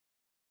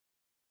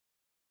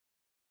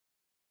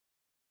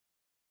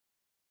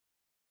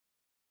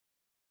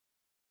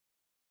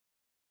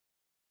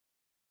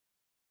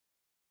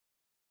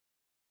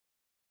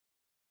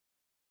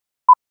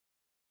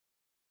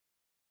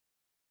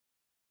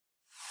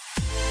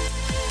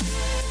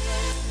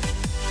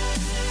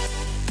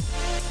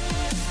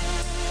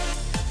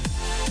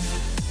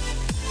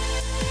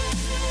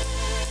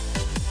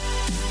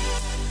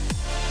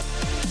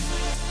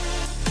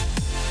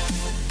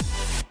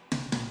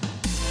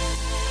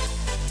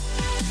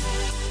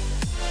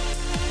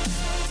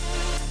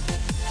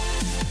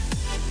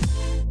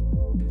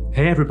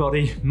Hey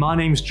everybody, my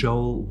name's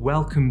Joel.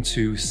 Welcome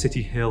to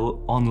City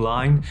Hill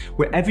Online.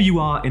 Wherever you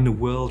are in the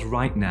world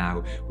right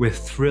now, we're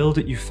thrilled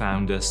that you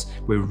found us.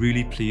 We're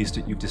really pleased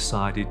that you've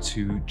decided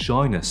to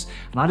join us.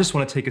 And I just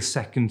want to take a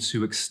second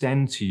to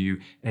extend to you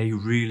a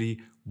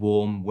really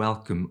warm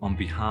welcome on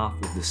behalf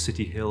of the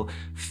City Hill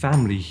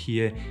family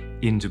here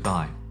in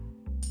Dubai.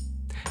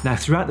 Now,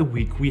 throughout the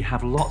week, we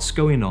have lots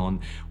going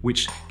on,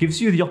 which gives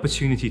you the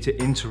opportunity to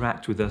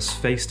interact with us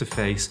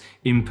face-to-face,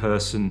 in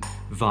person,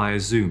 via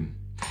Zoom.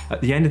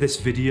 At the end of this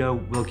video,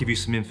 we'll give you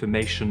some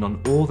information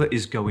on all that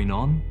is going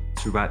on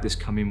throughout this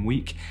coming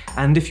week.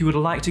 And if you would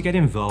like to get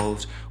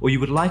involved, or you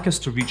would like us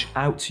to reach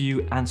out to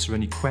you, answer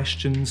any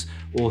questions,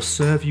 or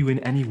serve you in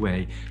any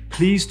way,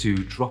 please do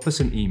drop us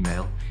an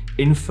email,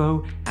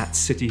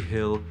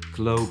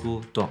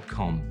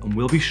 info@cityhillglobal.com, and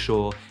we'll be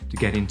sure to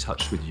get in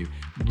touch with you.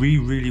 We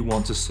really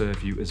want to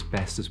serve you as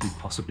best as we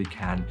possibly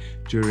can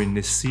during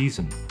this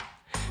season.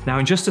 Now,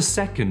 in just a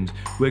second,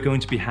 we're going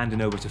to be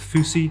handing over to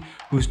Fusi,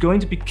 who's going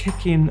to be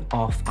kicking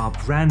off our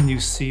brand new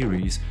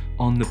series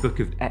on the book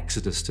of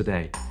Exodus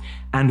today.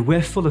 And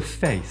we're full of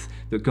faith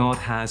that God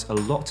has a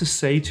lot to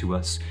say to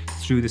us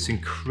through this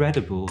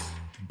incredible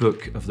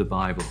book of the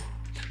Bible.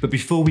 But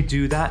before we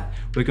do that,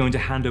 we're going to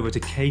hand over to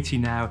Katie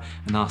now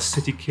and our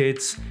city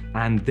kids,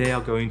 and they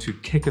are going to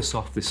kick us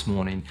off this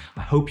morning.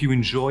 I hope you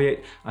enjoy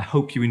it. I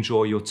hope you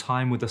enjoy your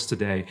time with us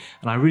today.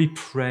 And I really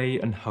pray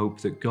and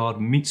hope that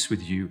God meets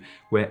with you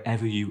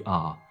wherever you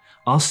are.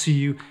 I'll see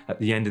you at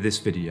the end of this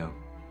video.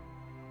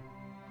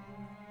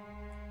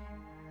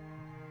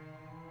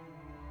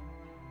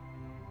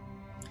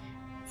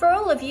 For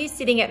all of you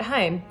sitting at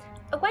home,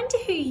 I wonder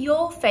who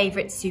your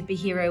favourite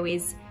superhero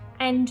is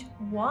and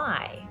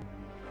why.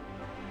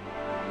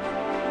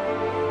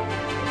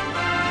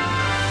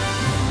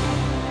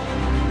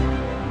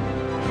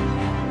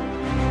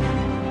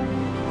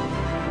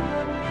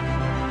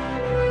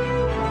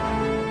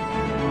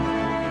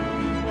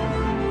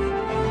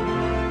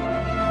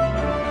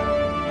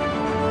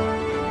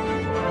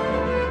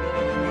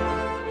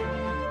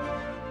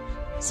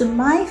 So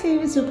my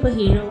favorite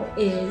superhero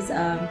is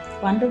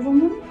Wonder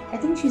Woman. I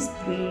think she's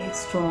brave,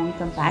 strong,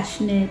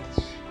 compassionate,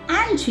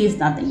 and she's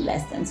nothing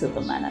less than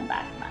Superman and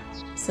Batman.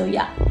 So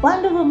yeah,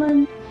 Wonder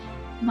Woman.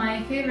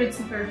 My favorite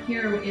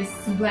superhero is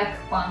Black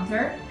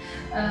Panther.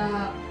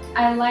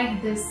 I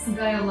like this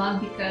guy a lot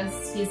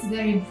because he's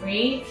very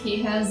brave,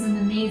 he has an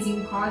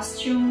amazing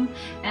costume,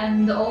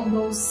 and all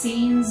those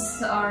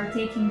scenes are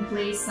taking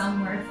place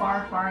somewhere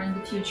far, far in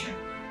the future.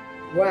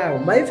 Wow,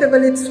 my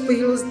favorite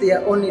superheroes, they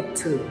are only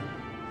two.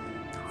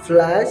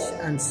 Flash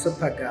and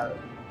Supergirl,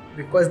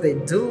 because they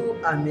do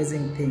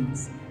amazing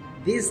things.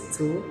 These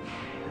two,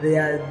 they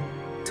are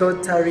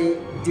totally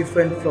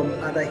different from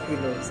other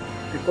heroes,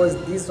 because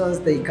these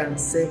ones, they can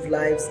save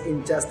lives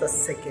in just a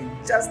second,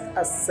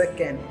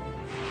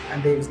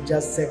 and they've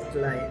just saved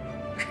life.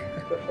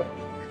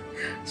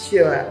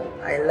 Sure,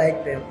 I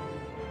like them.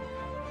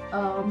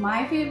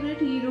 My favorite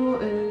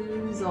hero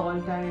is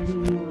all-time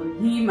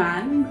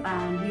He-Man,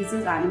 and he's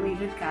this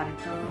animated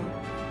character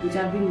which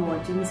I've been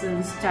watching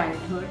since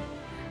childhood.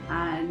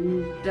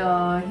 And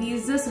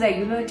he's this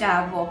regular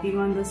chap walking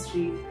on the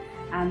street,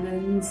 and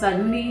then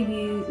suddenly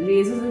he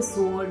raises his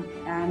sword,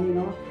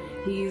 and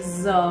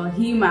he's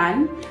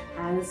He-Man,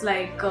 and it's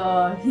like,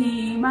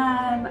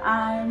 He-Man,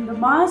 I'm the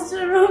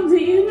master of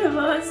the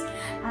universe.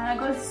 And I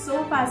got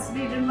so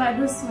fascinated by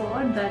the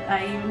sword that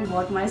I even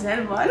bought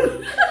myself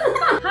one.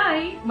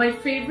 Hi, my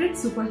favorite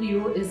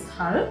superhero is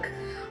Hulk.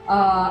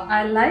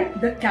 I like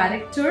the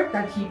character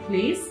that he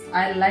plays.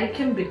 I like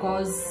him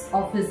because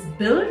of his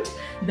build,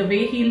 the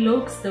way he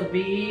looks, the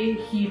way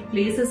he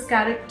plays his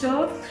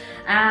character.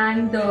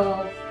 And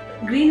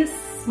green is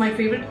my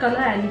favorite color,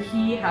 and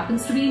he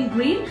happens to be in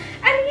green.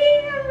 And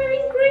yay, I'm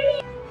wearing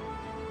green!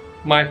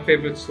 My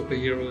favorite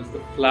superhero is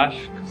the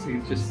Flash, because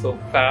he's just so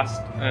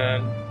fast,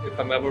 and if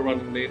I'm ever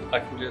running late,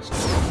 I can just...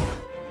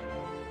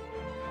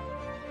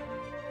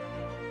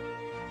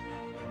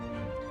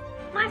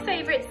 My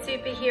favourite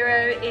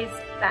superhero is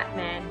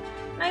Batman,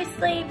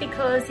 mostly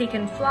because he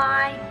can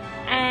fly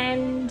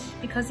and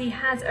because he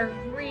has a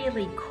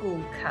really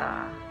cool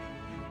car.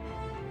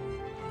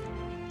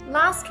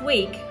 Last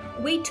week,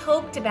 we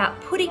talked about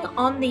putting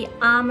on the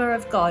armour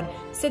of God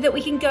so that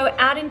we can go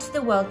out into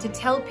the world to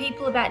tell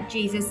people about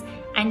Jesus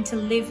and to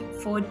live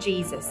for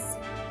Jesus.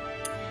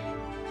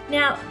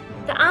 Now,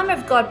 the armour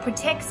of God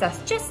protects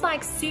us just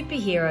like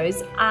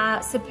superheroes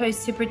are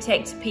supposed to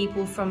protect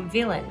people from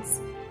villains.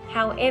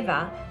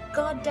 However,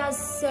 God does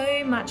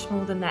so much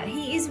more than that.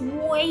 He is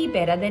way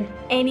better than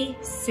any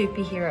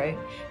superhero.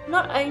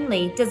 Not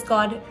only does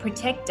God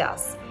protect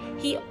us,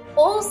 He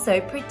also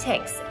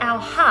protects our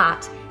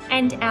heart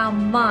and our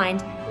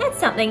mind. That's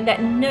something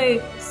that no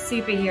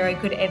superhero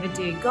could ever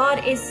do.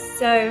 God is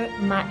so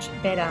much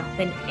better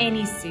than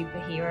any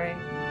superhero.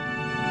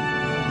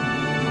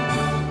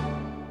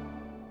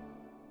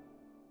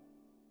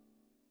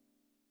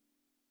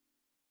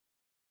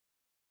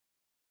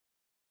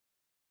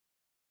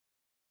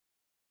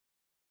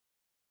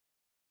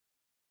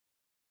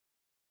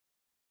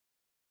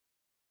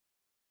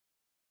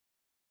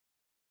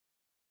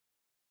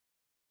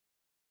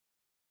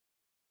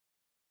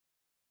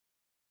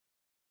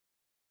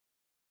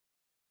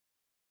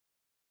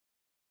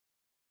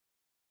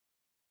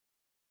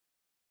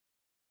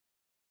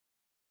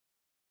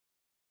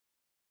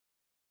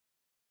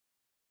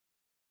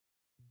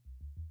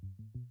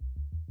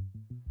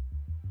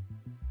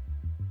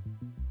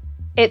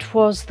 It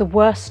was the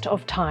worst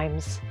of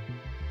times.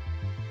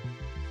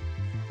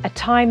 A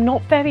time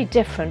not very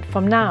different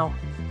from now.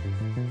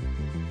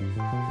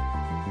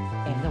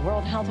 The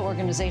World Health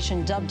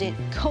Organization dubbed it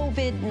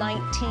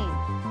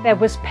COVID-19. There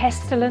was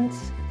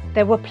pestilence,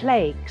 there were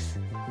plagues,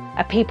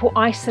 a people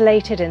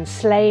isolated,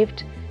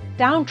 enslaved,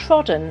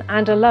 downtrodden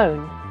and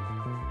alone,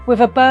 with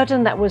a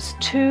burden that was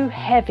too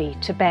heavy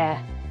to bear.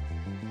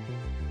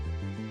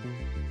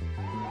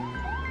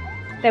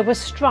 There was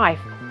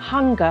strife,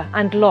 hunger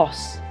and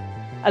loss,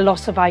 a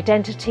loss of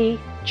identity,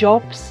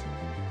 jobs,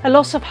 a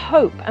loss of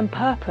hope and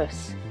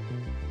purpose.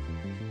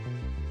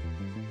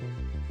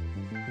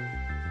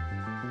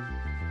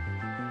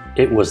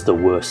 It was the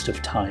worst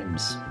of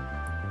times.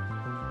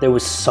 There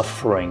was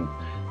suffering,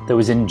 there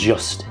was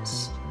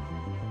injustice,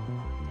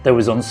 there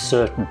was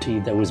uncertainty,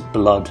 there was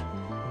blood,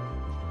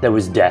 there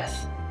was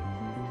death.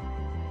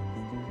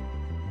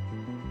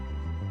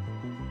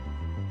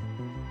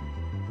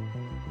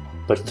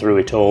 But through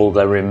it all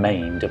there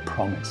remained a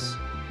promise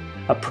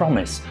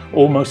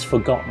almost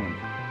forgotten,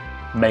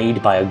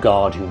 made by a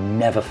God who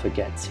never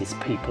forgets his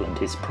people and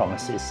his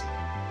promises.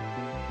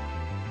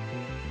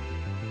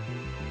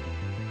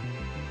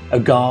 A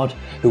God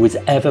who is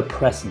ever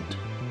present,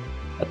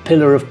 a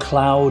pillar of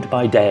cloud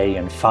by day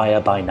and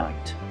fire by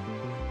night.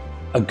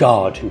 A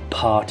God who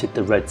parted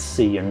the Red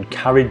Sea and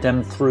carried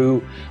them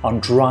through on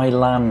dry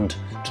land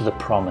to the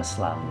promised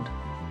land.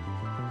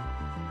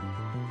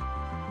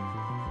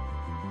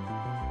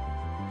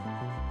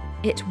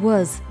 It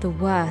was the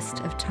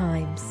worst of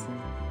times,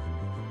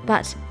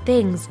 but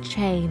things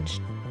changed.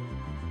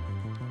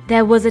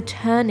 There was a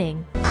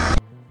turning.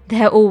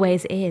 There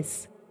always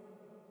is.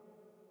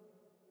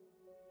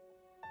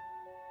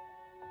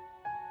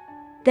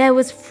 There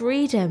was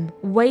freedom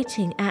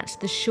waiting at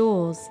the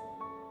shores.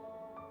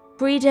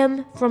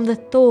 Freedom from the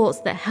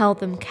thoughts that held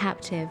them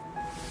captive,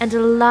 and a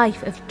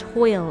life of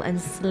toil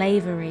and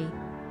slavery.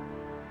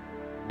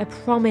 A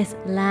promised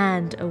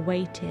land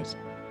awaited.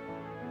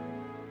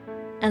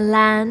 A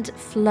land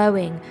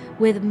flowing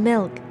with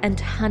milk and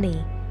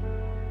honey.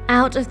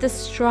 Out of the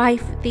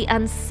strife, the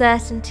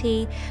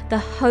uncertainty, the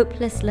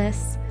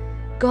hopelessness,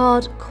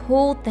 God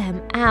called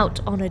them out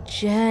on a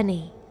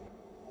journey.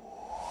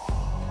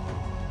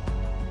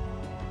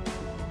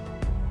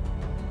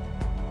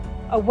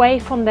 Away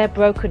from their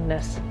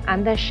brokenness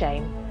and their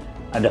shame.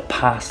 And a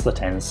past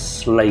that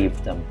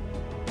enslaved them.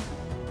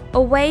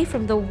 Away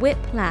from the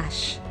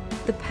whiplash,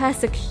 the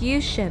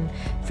persecution,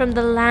 from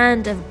the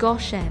land of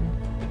Goshen.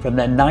 From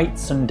their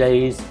nights and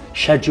days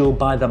scheduled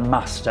by the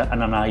Master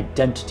and an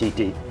identity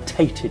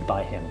dictated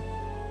by him.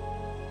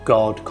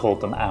 God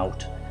called them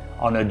out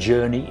on a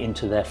journey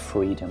into their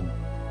freedom.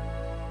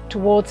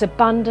 Towards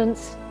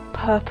abundance,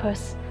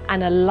 purpose,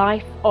 and a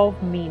life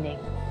of meaning.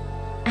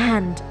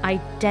 And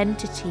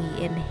identity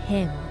in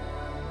him.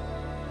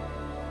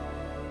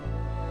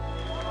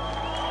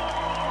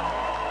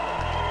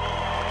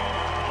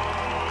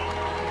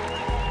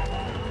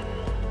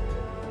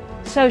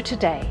 So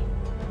today,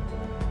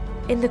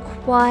 in the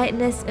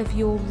quietness of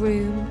your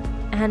room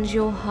and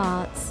your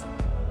hearts,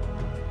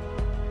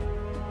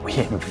 we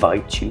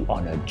invite you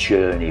on a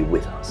journey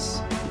with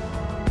us.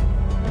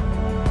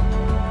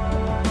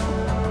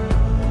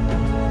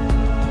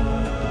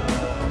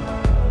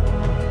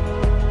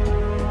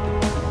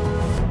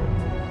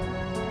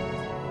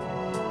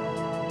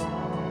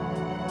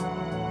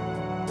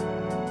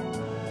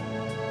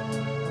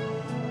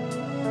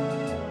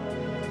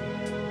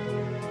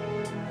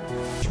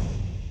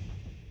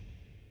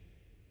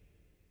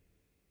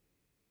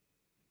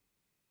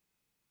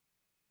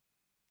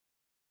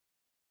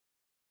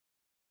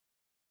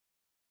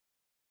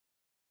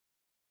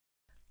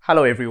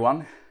 Hello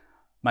everyone,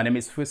 my name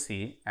is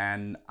Fusi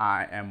and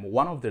I am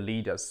one of the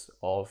leaders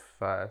of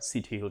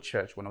City Hill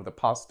Church, one of the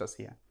pastors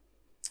here.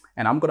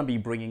 And I'm going to be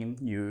bringing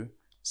you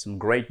some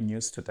great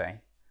news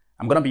today.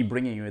 I'm going to be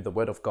bringing you the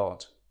Word of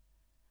God.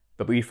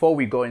 But before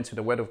we go into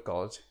the Word of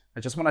God, I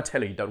just want to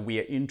tell you that we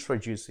are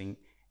introducing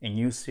a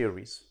new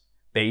series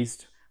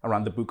based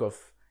around the book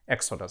of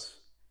Exodus.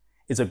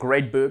 It's a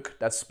great book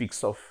that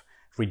speaks of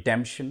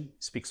redemption,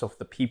 speaks of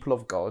the people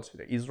of God,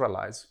 the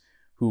Israelites,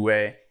 who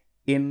were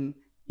in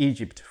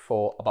Egypt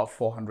for about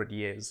 400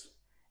 years.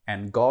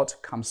 And God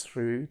comes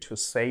through to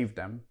save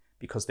them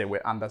because they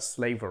were under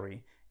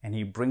slavery. And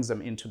he brings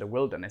them into the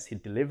wilderness. He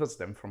delivers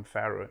them from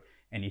Pharaoh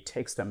and he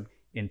takes them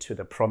into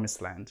the promised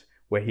land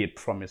where he had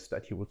promised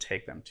that he will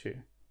take them to.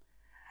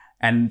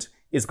 And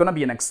it's going to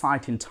be an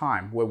exciting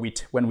time where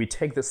when we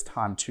take this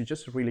time to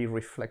just really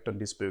reflect on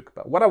this book.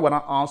 But what I want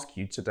to ask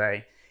you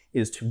today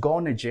is to go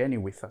on a journey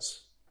with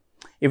us.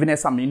 Even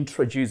as I'm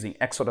introducing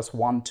Exodus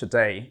 1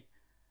 today,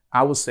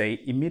 I will say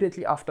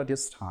immediately after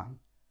this time,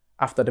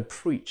 after the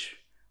preach,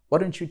 why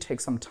don't you take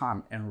some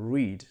time and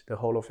read the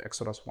whole of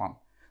Exodus 1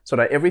 so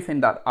that everything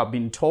that I've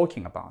been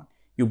talking about,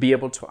 you'll be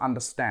able to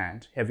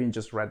understand having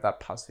just read that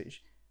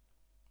passage.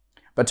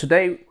 But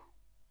today,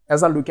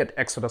 as I look at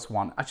Exodus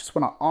 1, I just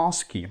want to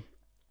ask you,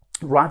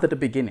 right at the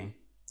beginning,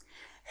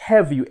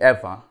 have you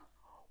ever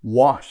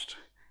watched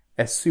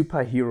a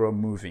superhero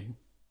movie?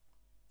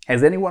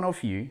 Has any one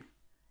of you,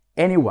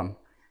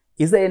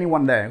 is there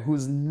anyone there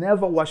who's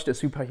never watched a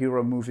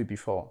superhero movie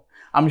before?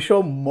 I'm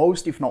sure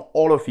most, if not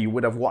all of you,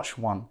 would have watched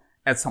one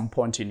at some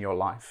point in your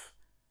life.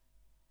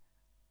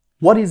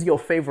 What is your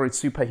favorite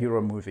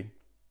superhero movie?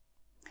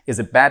 Is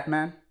it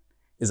Batman?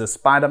 Is it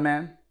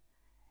Spider-Man?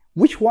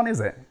 Which one is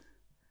it?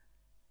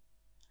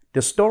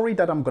 The story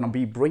that I'm going to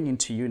be bringing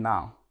to you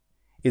now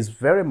is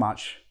very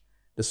much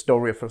the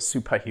story of a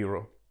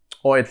superhero,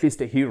 or at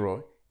least a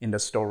hero in the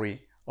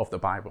story of the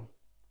Bible.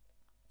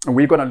 And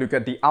we're going to look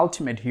at the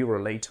ultimate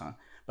hero later,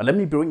 but let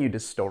me bring you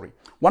this story.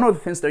 One of the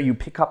things that you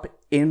pick up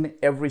in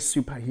every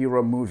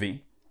superhero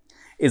movie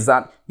is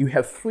that you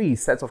have three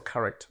sets of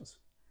characters.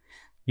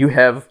 You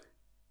have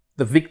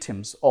the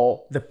victims,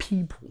 or the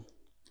people,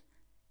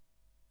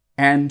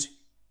 and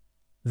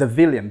the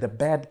villain, the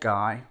bad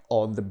guy,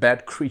 or the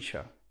bad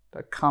creature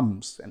that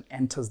comes and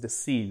enters the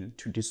scene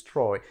to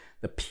destroy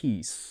the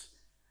peace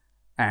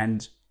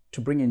and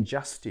to bring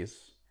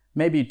injustice,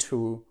 maybe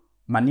to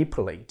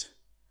manipulate,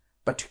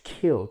 but to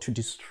kill, to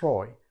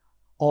destroy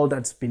all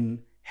that's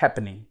been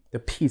happening, the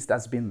peace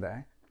that's been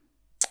there.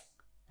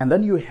 And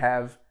then you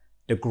have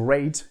the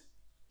great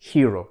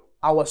hero,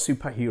 our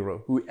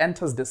superhero, who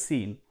enters the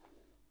scene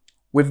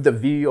with the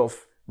view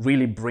of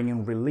really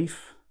bringing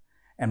relief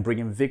and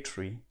bringing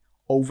victory,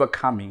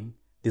 overcoming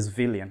this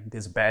villain,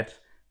 this bad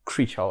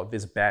creature,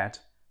 this bad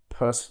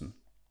person.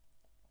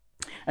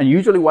 And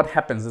usually what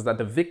happens is that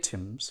the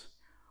victims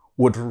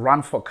would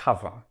run for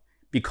cover,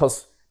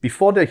 because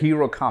before the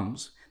hero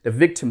comes, the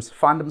victims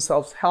find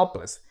themselves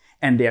helpless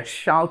and they're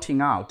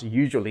shouting out,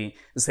 usually,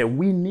 and say,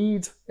 we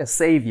need a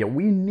savior,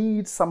 we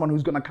need someone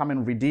who's going to come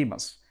and redeem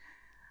us.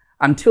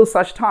 Until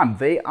such time,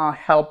 they are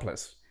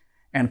helpless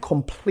and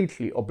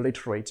completely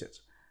obliterated.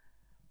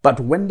 But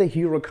when the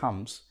hero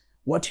comes,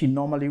 what he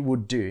normally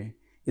would do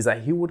is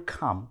that he would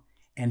come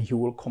and he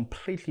will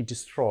completely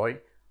destroy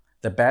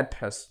the bad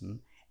person,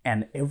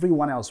 and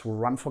everyone else will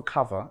run for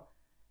cover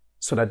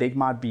so that they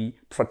might be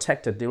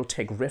protected. They'll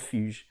take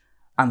refuge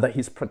under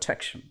his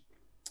protection.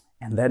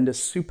 And then the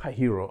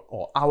superhero,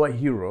 or our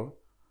hero,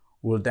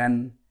 will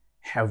then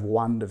have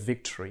won the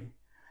victory.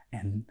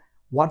 And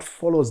what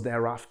follows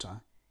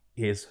thereafter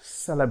is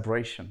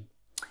celebration.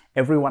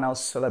 Everyone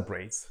else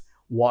celebrates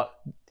what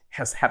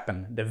has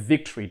happened, the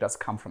victory that's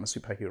come from a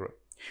superhero.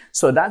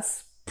 So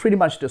that's pretty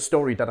much the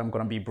story that I'm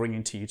going to be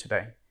bringing to you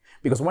today.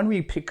 Because when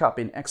we pick up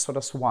in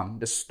Exodus 1,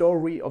 the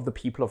story of the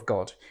people of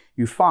God,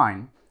 you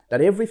find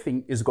that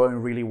everything is going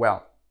really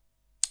well.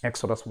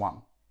 Exodus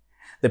 1.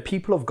 The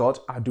people of God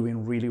are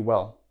doing really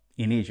well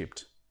in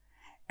Egypt,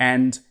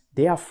 and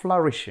they are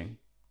flourishing.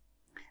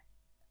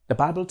 The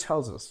Bible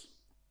tells us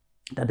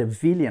that a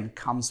villain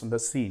comes on the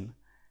scene,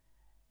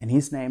 and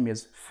his name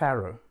is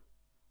Pharaoh,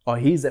 or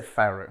he's a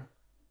Pharaoh.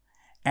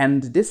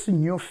 And this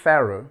new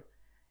Pharaoh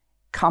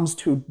comes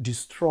to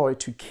destroy,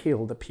 to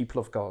kill the people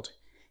of God.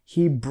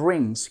 He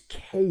brings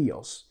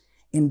chaos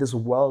in this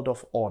world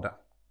of order.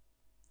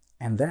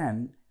 And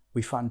then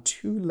we find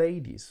two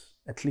ladies,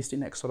 at least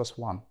in Exodus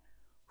 1,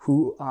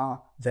 who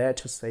are there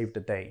to save the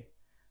day.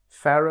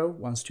 Pharaoh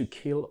wants to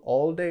kill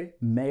all the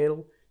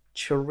male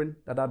children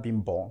that have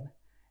been born,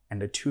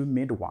 and the two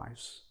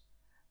midwives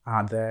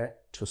are there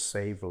to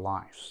save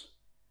lives.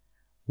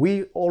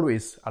 We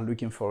always are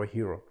looking for a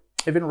hero.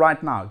 Even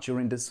right now,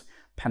 during this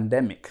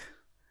pandemic,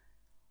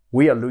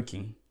 we are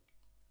looking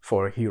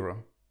for a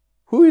hero.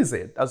 Who is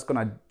it that's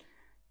going to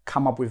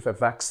come up with a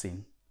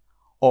vaccine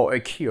or a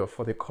cure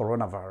for the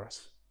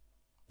coronavirus?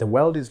 The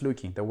world is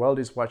looking, the world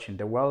is watching,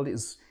 the world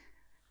is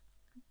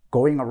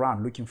going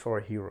around looking for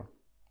a hero.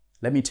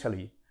 Let me tell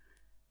you,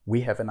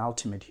 we have an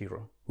ultimate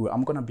hero who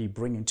I'm going to be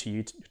bringing to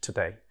you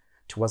today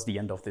towards the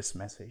end of this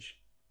message.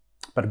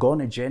 But go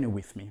on a journey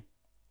with me.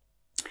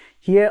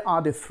 Here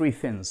are the three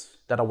things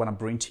that I want to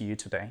bring to you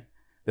today.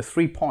 The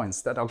 3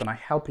 points that are going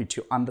to help you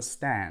to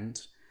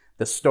understand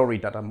the story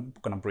that I'm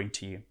going to bring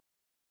to you.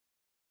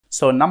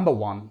 So number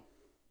 1,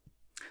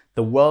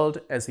 the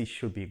world as it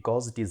should be,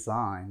 God's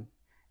design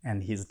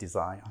and his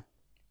desire.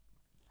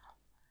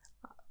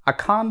 I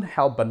can't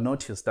help but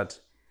notice that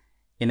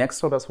in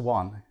Exodus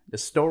 1, the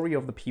story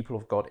of the people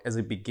of God as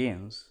it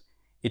begins,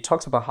 it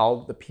talks about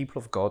how the people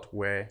of God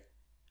were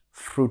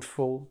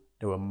fruitful,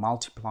 they were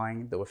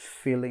multiplying, they were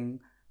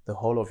filling the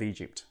whole of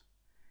Egypt.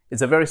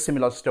 It's a very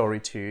similar story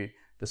to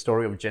the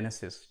story of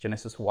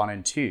Genesis 1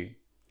 and 2,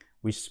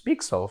 which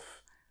speaks of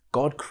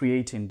God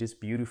creating this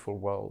beautiful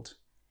world.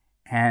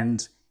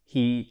 And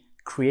he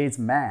creates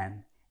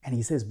man, and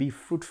he says, be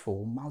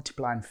fruitful,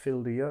 multiply and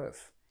fill the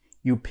earth.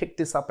 You pick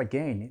this up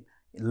again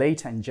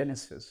later in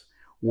Genesis,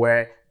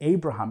 where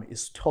Abraham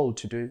is told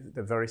to do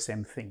the very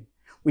same thing,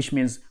 which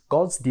means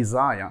God's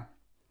desire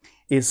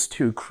is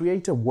to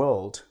create a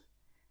world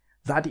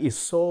that is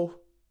so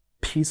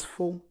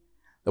peaceful,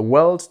 the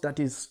world that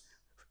is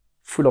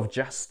full of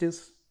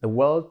justice, the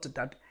world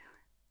that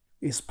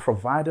is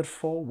provided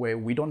for, where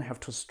we don't have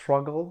to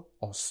struggle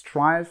or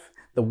strive,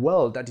 the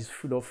world that is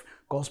full of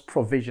God's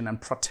provision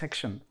and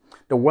protection,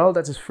 the world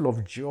that is full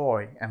of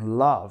joy and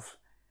love.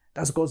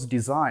 That's God's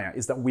desire,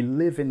 is that we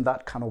live in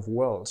that kind of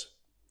world.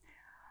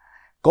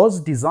 God's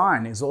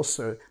design is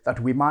also that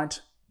we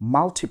might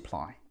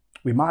multiply,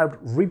 we might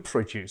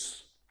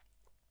reproduce,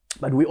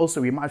 but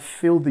we might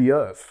fill the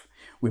earth,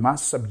 we might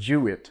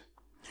subdue it.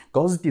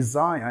 God's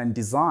desire and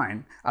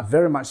design are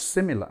very much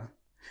similar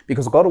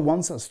because God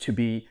wants us to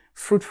be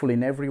fruitful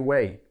in every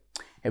way.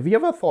 Have you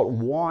ever thought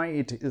why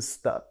it is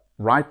that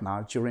right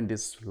now during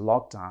this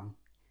lockdown,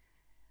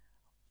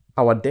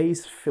 our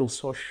days feel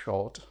so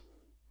short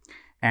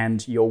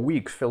and your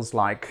week feels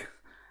like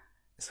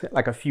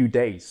a few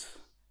days?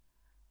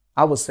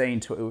 I was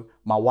saying to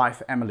my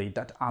wife, Emily,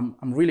 that I'm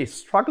really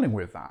struggling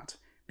with that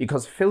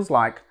because it feels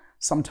like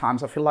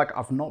sometimes I feel like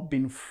I've not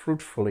been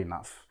fruitful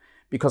enough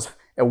because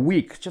a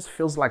week just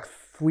feels like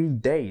 3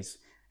 days.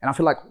 And I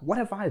feel like, what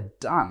have I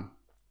done?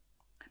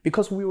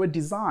 Because we were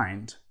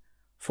designed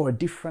for a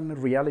different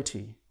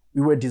reality.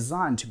 We were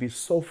designed to be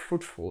so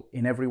fruitful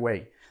in every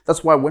way.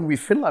 That's why when we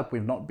feel like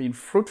we've not been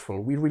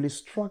fruitful, we really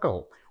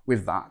struggle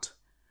with that.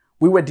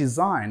 We were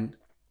designed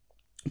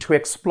to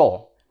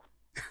explore.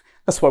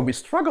 That's why we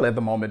struggle at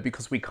the moment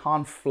because we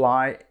can't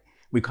fly,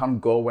 we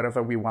can't go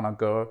wherever we want to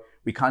go,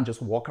 we can't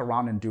just walk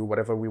around and do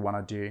whatever we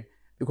want to do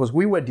because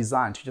we were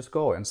designed to just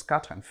go and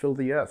scatter and fill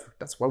the earth.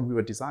 That's what we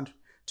were designed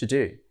to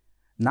do.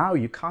 Now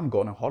you can't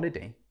go on a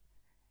holiday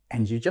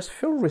and you just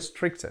feel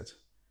restricted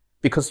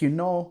because you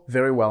know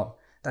very well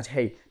that,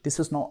 hey, this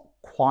is not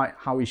quite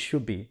how it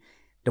should be.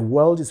 The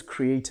world is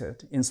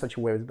created in such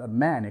a way that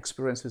man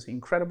experiences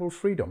incredible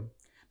freedom.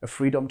 The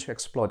freedom to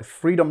explore, the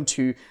freedom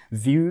to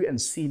view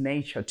and see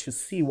nature, to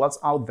see what's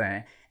out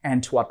there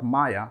and to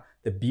admire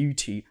the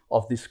beauty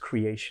of this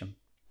creation.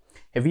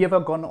 Have you ever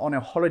gone on a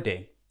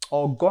holiday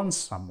or gone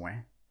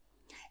somewhere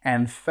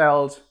and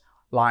felt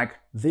like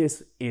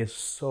this is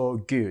so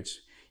good?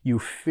 You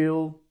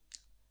feel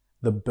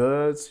the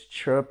birds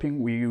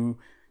chirping,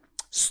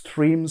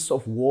 streams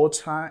of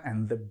water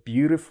and the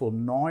beautiful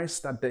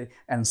noise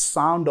and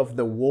sound of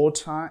the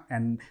water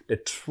and the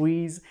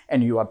trees,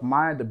 and you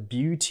admire the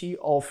beauty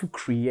of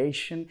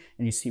creation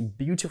and you see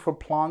beautiful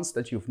plants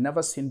that you've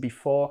never seen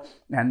before.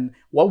 And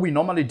what we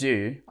normally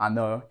do, I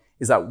know,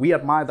 is that we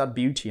admire that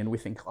beauty and we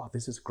think, oh,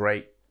 this is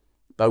great.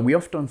 But we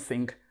often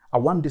think, I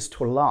want this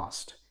to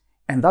last.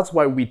 And that's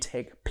why we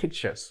take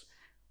pictures.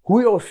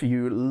 Who of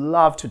you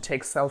love to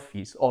take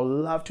selfies or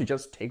love to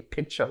just take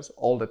pictures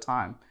all the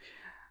time?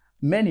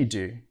 Many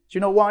do. Do you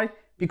know why?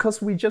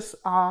 Because we just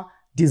are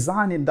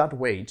designed in that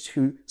way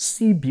to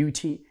see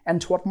beauty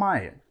and to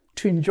admire it,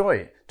 to enjoy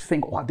it, to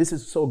think, wow, this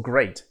is so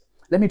great.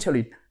 Let me tell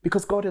you,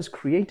 because God has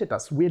created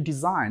us, we're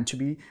designed to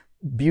be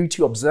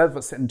beauty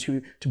observers and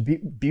to be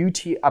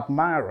beauty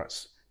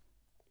admirers.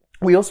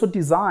 We also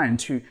designed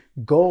to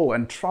go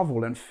and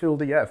travel and fill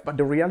the earth, but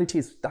the reality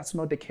is that's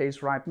not the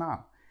case right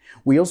now.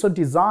 We also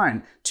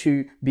designed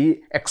to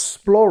be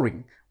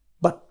exploring,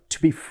 but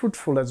to be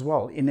fruitful as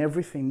well in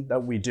everything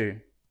that we do.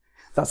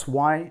 That's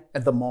why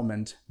at the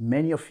moment,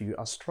 many of you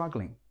are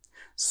struggling.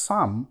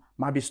 Some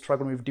might be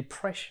struggling with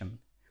depression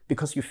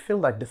because you feel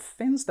like the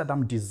things that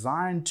I'm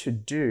designed to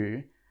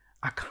do,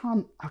 I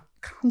can't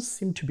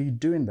seem to be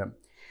doing them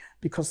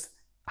because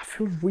I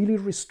feel really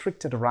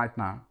restricted right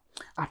now.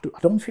 I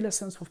don't feel a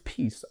sense of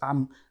peace.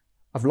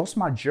 I've lost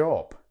my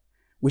job,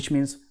 which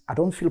means I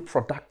don't feel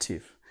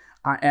productive.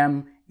 I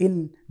am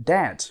in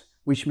debt,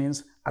 which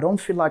means I don't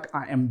feel like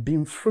I am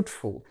being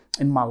fruitful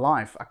in my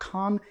life. I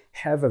can't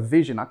have a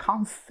vision. I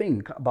can't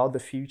think about the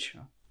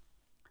future.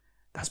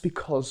 That's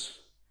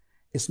because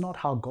it's not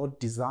how God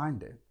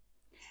designed it.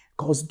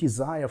 God's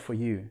desire for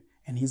you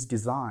and His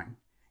design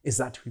is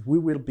that we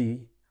will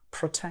be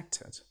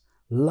protected,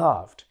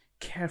 loved,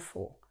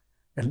 careful,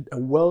 a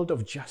world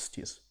of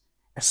justice,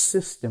 a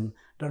system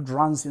that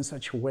runs in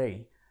such a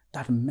way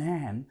that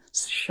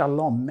man's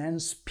shalom,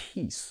 man's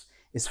peace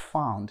is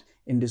found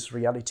in this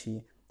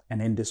reality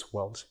and in this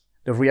world.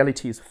 The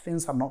reality is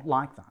things are not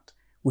like that.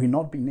 We're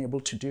not being able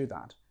to do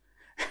that.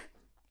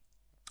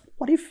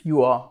 What if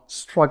you are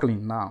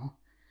struggling now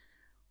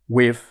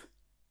with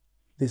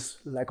this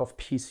lack of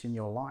peace in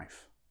your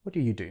life? What do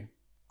you do?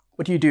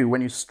 What do you do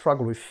when you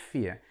struggle with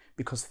fear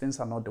because things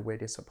are not the way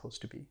they're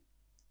supposed to be?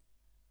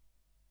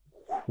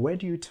 Where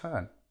do you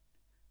turn?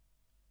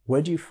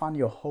 Where do you find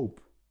your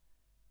hope?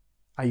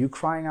 Are you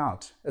crying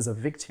out as a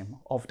victim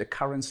of the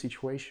current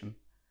situation?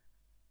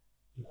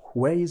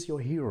 Where is your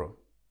hero?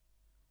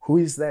 Who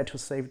is there to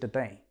save the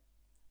day?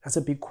 That's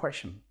a big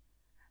question.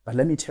 But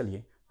let me tell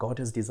you, God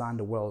has designed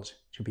the world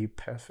to be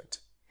perfect.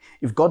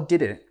 If God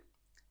did it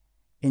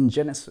in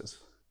Genesis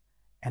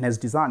and has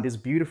designed this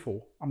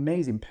beautiful,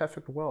 amazing,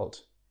 perfect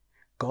world,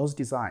 God's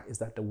desire is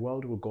that the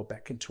world will go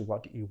back into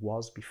what it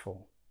was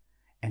before.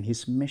 And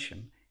His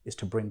mission is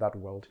to bring that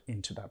world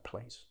into that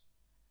place.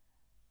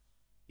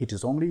 It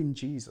is only in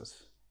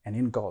Jesus and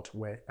in God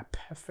where a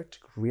perfect,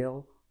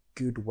 real,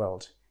 good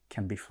world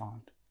can be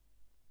found.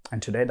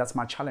 And today, that's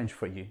my challenge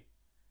for you,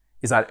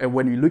 is that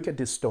when you look at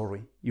this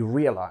story, you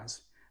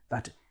realize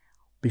that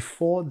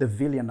before the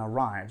villain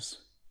arrives,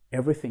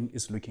 everything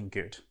is looking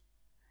good.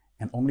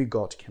 And only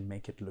God can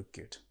make it look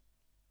good.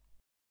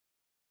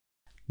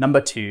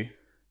 Number 2,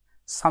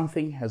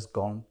 something has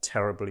gone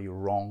terribly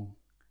wrong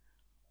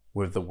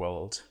with the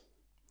world.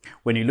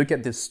 When you look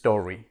at this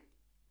story,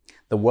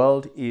 the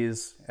world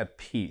is at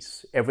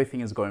peace.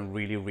 Everything is going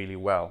really, really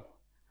well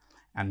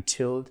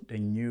until the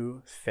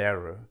new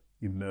Pharaoh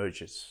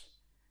emerges.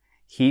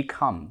 He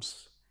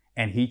comes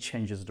and he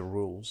changes the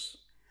rules.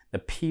 The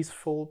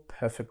peaceful,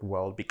 perfect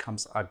world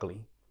becomes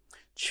ugly.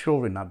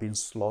 Children are being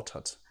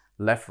slaughtered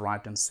left,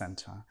 right, and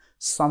center.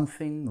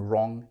 Something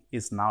wrong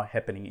is now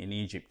happening in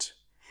Egypt,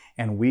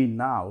 and we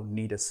now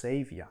need a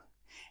savior.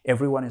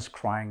 Everyone is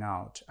crying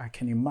out. I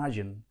can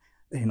imagine,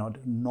 the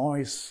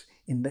noise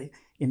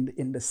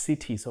in the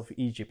cities of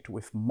Egypt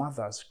with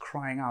mothers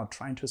crying out,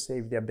 trying to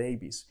save their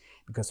babies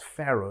because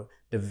Pharaoh,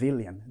 the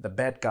villain, the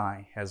bad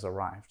guy, has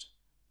arrived.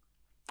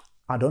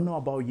 I don't know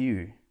about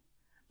you,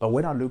 but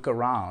when I look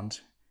around,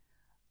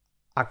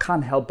 I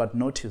can't help but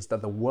notice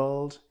that the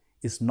world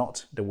is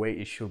not the way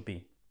it should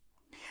be.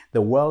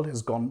 The world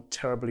has gone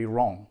terribly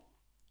wrong.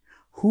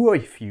 Who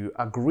of you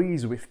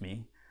agrees with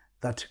me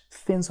that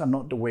things are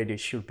not the way they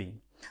should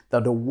be?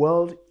 That the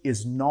world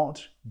is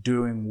not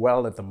doing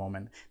well at the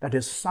moment? That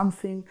there's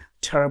something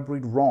terribly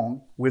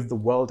wrong with the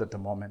world at the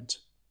moment?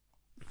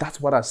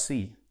 That's what I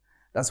see.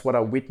 That's what I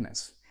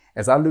witness.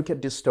 As I look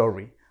at this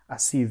story, I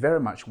see very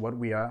much what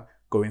we are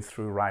going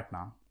through right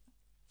now.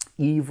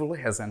 Evil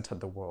has entered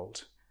the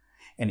world,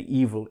 and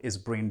evil is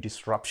bringing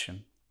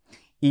disruption.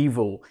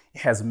 Evil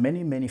has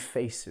many, many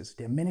faces.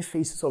 There are many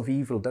faces of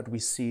evil that we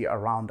see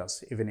around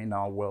us, even in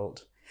our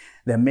world.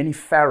 There are many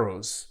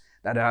pharaohs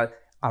that are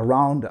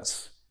around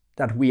us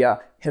that we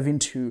are having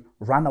to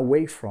run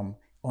away from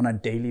on a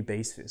daily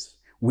basis.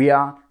 We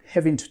are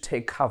having to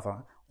take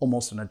cover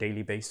almost on a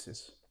daily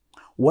basis.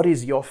 What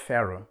is your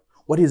pharaoh?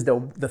 What is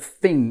the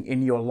thing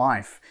in your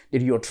life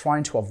that you're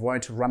trying to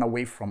avoid, to run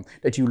away from,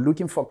 that you're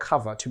looking for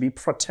cover to be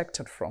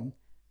protected from?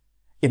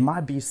 It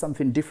might be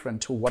something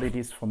different to what it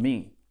is for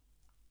me,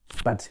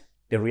 but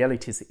the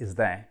reality is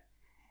there.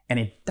 And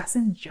it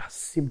doesn't just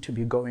seem to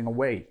be going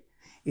away.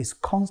 It's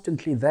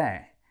constantly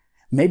there.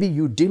 Maybe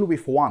you deal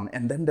with one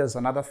and then there's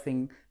another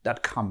thing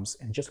that comes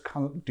and just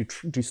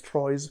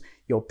destroys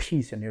your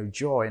peace and your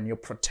joy and your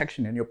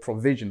protection and your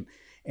provision,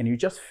 and you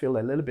just feel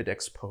a little bit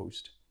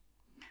exposed.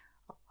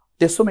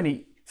 There's so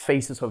many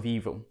faces of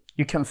evil.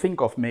 You can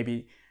think of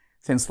maybe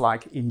things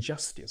like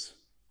injustice.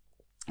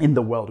 In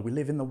the world, we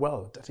live in a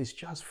world that is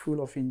just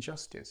full of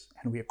injustice,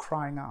 and we are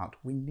crying out,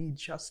 we need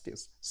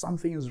justice.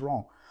 Something is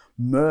wrong.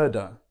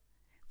 Murder.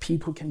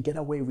 People can get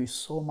away with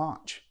so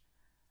much.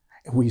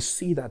 We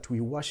see that, we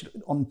watch it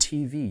on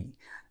TV.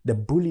 The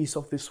bullies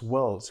of this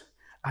world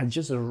are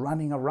just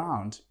running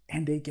around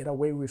and they get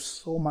away with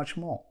so much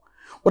more.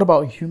 What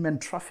about human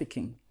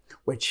trafficking,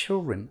 where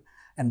children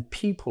and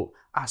people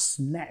are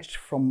snatched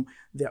from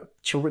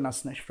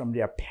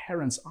their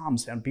parents'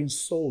 arms and being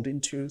sold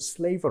into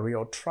slavery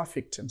or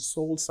trafficked and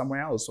sold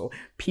somewhere else, or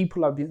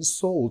people are being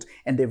sold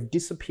and they've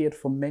disappeared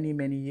for many,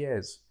 many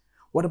years?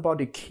 What about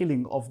the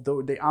killing of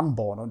the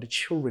unborn or the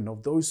children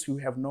of those who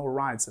have no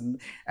rights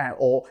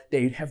or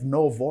they have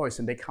no voice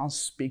and they can't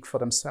speak for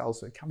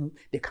themselves?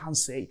 They can't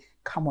say,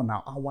 come on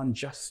now, I want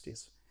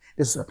justice.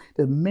 There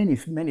are many,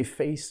 many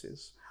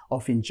faces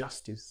of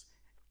injustice.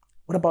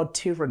 What about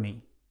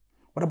tyranny?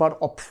 What about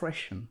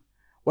oppression?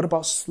 What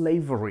about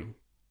slavery?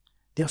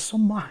 There's so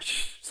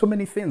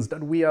many things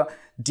that we are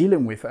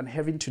dealing with and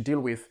having to deal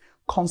with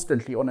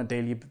constantly on a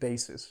daily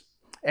basis.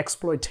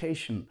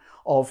 Exploitation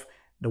of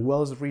the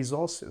world's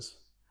resources,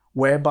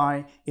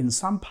 whereby in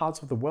some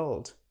parts of the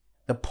world,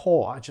 the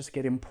poor are just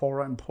getting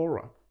poorer and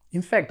poorer.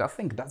 In fact, I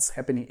think that's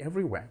happening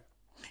everywhere.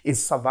 It's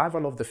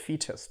survival of the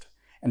fittest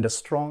and the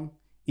strong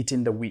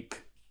eating the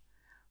weak.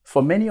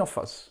 For many of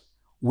us,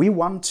 we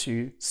want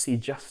to see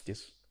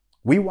justice.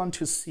 We want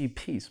to see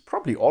peace.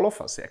 Probably all of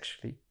us,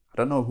 actually. I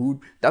don't know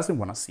who doesn't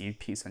want to see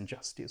peace and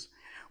justice.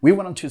 We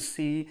want to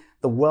see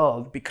the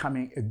world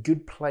becoming a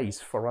good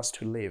place for us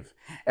to live,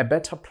 a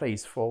better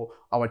place for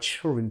our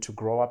children to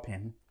grow up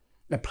in,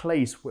 a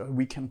place where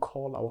we can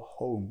call our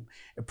home,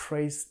 a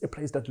place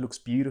that looks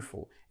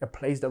beautiful, a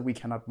place that we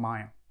can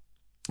admire,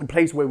 a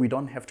place where we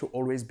don't have to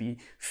always be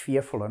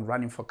fearful and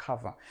running for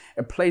cover,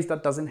 a place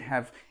that doesn't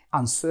have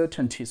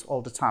uncertainties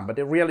all the time. But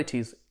the reality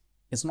is,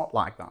 it's not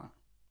like that.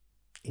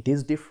 It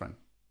is different.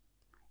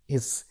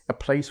 It's a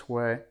place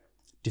where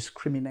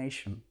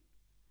discrimination,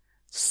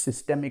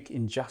 systemic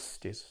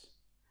injustice,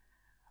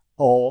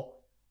 or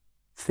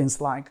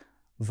things like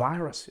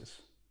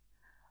viruses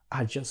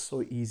are just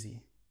so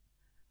easy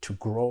to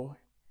grow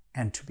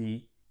and to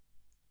be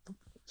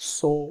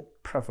so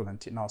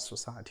prevalent in our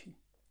society.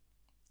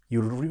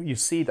 You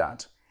see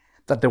that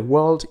the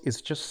world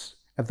is just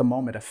at the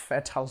moment a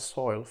fertile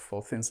soil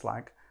for things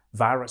like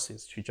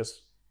viruses to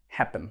just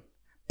happen,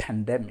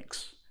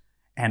 pandemics,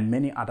 and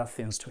many other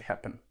things to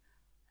happen.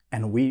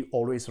 And we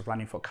always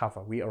running for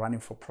cover. We are running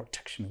for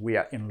protection. We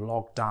are in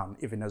lockdown,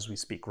 even as we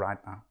speak right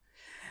now.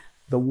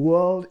 The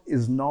world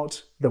is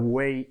not the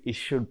way it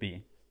should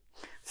be.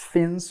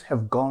 Things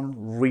have gone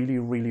really,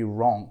 really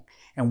wrong.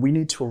 And we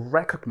need to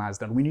recognize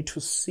that. We need to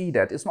see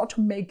that. It's not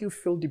to make you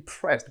feel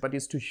depressed, but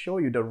it's to show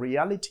you the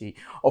reality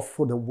of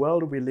the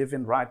world we live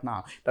in right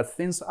now, that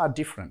things are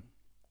different.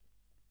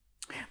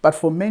 But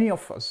for many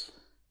of us,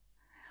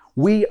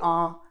 we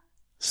are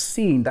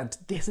seeing that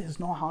this is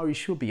not how it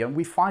should be, and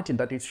we're fighting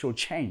that it should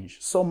change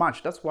so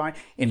much. That's why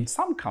in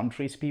some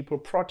countries people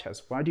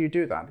protest. Why do you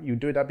do that? You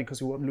do that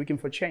because you are looking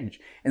for change.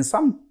 In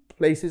some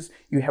places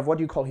you have what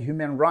you call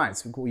human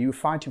rights. You're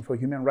fighting for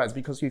human rights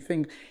because you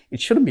think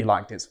it shouldn't be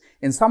like this.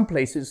 In some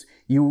places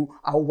you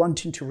are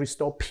wanting to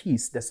restore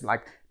peace. There's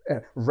like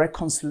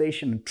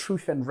reconciliation,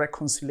 truth and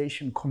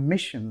reconciliation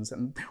commissions,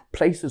 and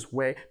places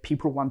where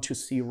people want to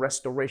see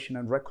restoration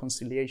and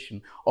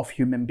reconciliation of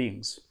human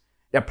beings.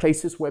 There are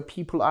places where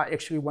people are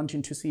actually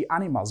wanting to see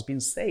animals being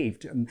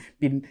saved and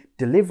being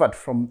delivered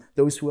from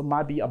those who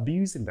might be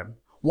abusing them.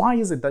 Why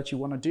is it that you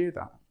want to do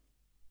that?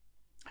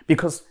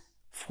 Because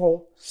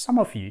for some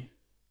of you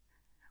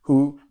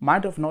who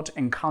might have not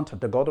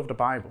encountered the God of the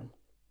Bible,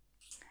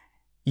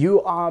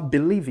 you are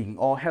believing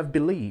or have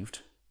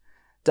believed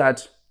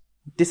that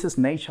this is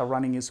nature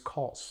running its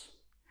course.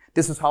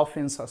 This is how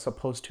things are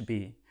supposed to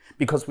be.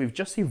 Because we've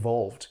just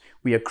evolved.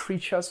 We are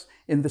creatures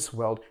in this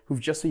world who've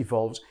just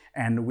evolved,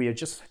 and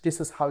this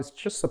is how it's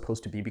just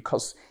supposed to be.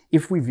 Because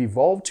if we've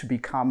evolved to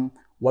become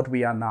what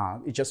we are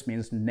now, it just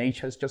means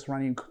nature is just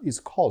running its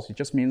course. It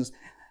just means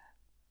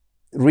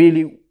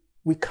really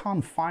we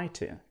can't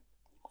fight it.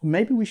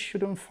 Maybe we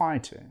shouldn't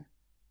fight it.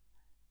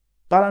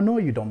 But I know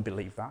you don't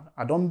believe that.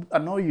 I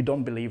know you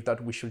don't believe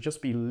that we should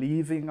just be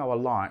living our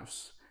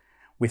lives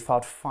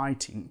without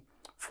fighting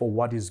for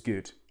what is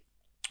good,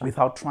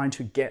 without trying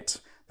to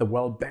get the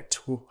world back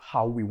to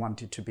how we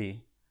want it to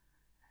be.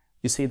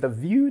 You see, the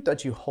view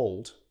that you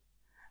hold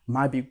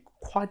might be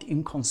quite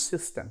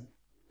inconsistent,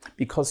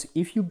 because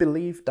if you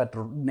believe that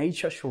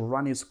nature should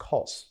run its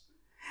course,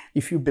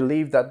 if you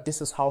believe that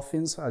this is how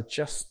things are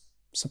just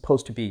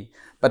supposed to be,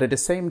 but at the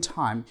same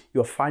time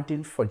you're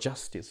fighting for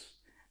justice,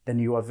 then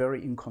you are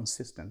very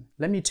inconsistent.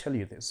 Let me tell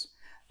you this: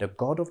 the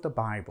God of the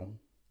Bible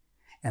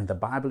and the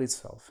Bible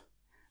itself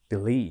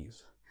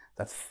believes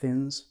that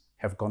things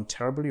have gone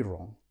terribly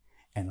wrong,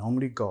 and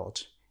only God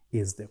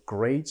is the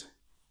great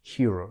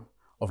hero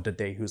of the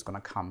day who's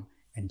going to come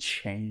and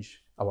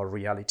change our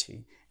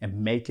reality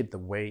and make it the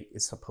way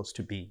it's supposed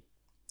to be.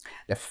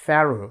 The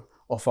Pharaoh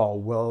of our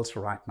world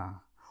right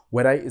now,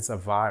 whether it's a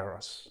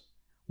virus,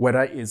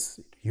 whether it's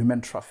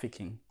human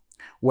trafficking,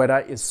 whether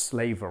it's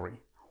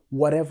slavery,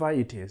 whatever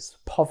it is,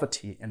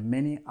 poverty and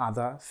many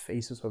other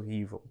faces of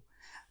evil,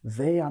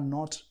 they are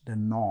not the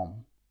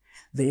norm.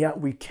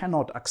 We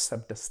cannot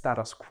accept the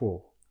status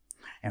quo,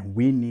 and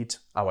we need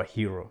our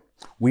hero.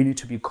 We need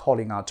to be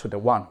calling out to the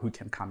one who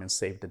can come and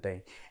save the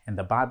day. And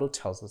the Bible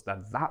tells us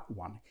that that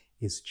one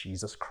is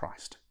Jesus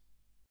Christ.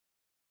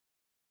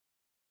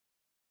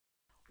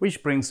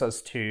 Which brings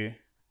us to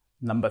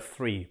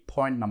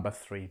point number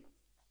three.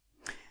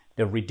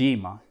 The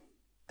Redeemer,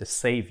 the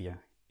Savior,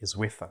 is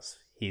with us.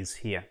 He is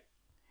here.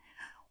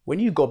 When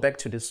you go back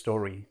to this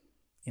story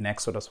in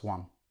Exodus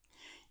 1,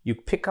 you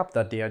pick up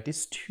that there are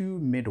these two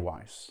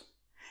midwives,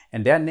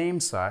 and their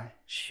names are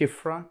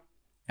Shiphrah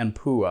and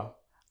Puah.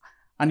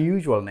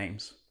 Unusual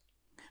names.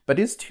 But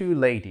these two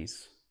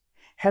ladies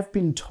have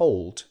been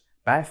told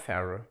by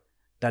Pharaoh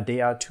that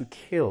they are to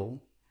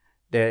kill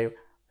their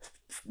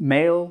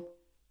male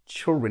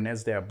children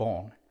as they are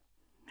born.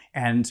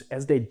 And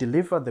as they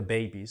deliver the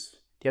babies,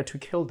 they are to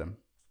kill them.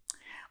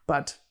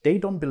 But they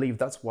don't believe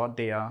that's what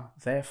they are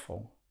there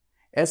for.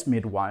 As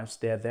midwives,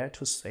 they are there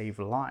to save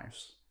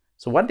lives.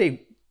 So what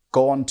they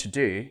go on to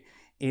do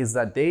is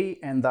that they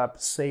end up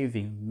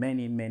saving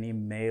many, many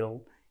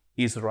male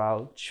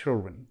Israel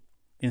children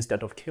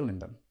instead of killing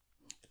them,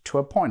 to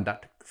a point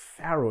that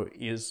Pharaoh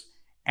is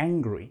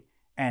angry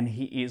and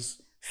he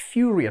is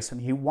furious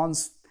and he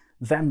wants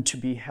them to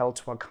be held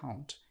to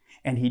account.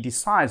 And he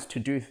decides to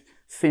do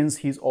things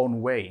his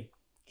own way.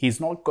 He's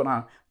not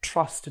gonna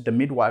trust the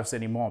midwives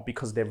anymore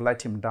because they've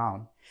let him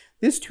down.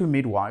 These two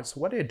midwives,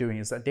 what they're doing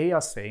is that they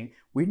are saying,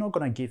 we're not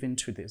gonna give in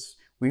to this.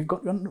 We're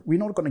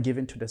not gonna give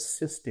in to the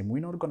system.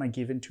 We're not gonna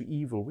give in to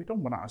evil. We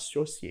don't wanna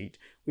associate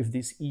with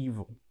this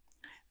evil.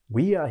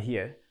 We are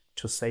here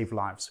to save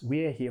lives.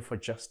 We are here for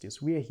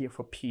justice. We are here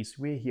for peace.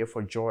 We are here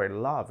for joy,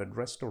 love, and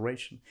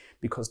restoration,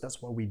 because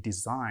that's what we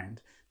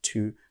designed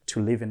to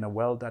live in a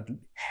world that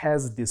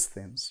has these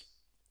things.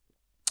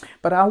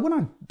 But I want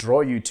to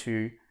draw you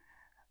to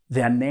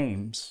their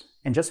names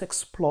and just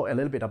explore a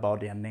little bit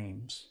about their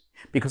names,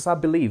 because I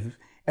believe,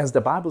 as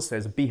the Bible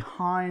says,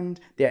 behind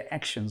their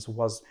actions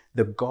was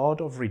the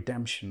God of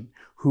redemption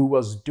who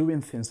was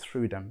doing things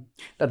through them.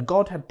 That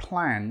God had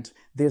planned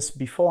this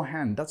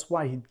beforehand. That's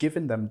why He'd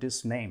given them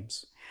these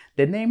names.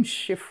 The name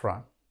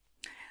Shiphrah,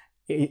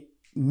 it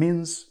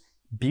means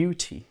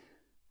beauty.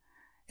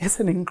 It's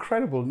an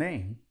incredible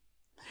name.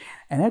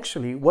 And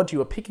actually, what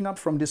you are picking up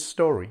from this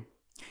story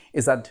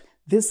is that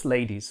these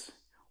ladies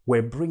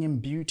were bringing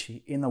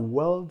beauty in a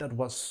world that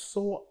was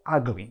so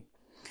ugly.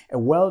 A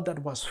world that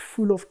was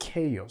full of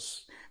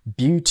chaos,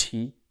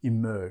 beauty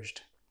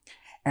emerged.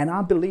 And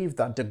I believe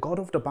that the God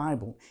of the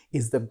Bible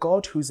is the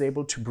God who is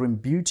able to bring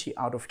beauty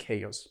out of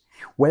chaos.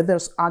 Where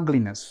there's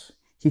ugliness,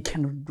 He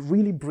can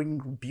really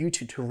bring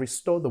beauty to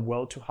restore the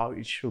world to how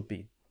it should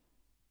be.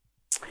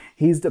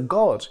 He is the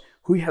God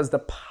who has the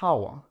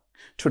power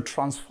to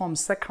transform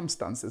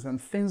circumstances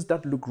and things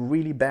that look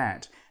really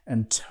bad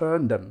and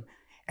turn them.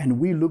 And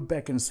we look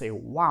back and say,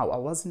 wow, I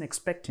wasn't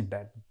expecting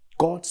that.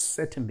 God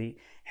certainly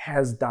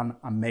has done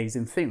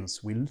amazing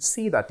things. We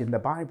see that in the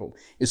Bible.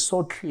 It's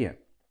so clear.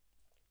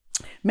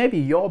 Maybe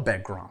your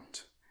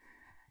background,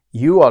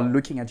 you are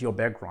looking at your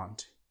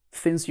background,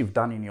 things you've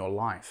done in your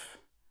life,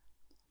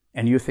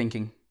 and you're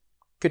thinking,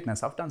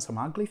 goodness, I've done some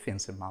ugly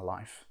things in my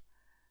life.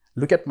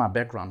 Look at my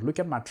background, look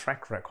at my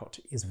track record.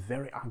 It's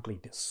very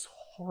ugly. There's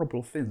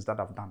horrible things that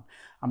I've done.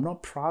 I'm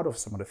not proud of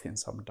some of the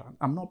things I've done.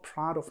 I'm not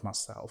proud of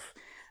myself.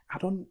 I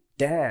don't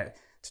dare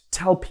to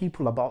tell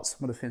people about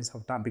some of the things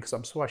I've done because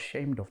I'm so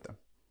ashamed of them.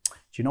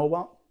 Do you know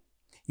what?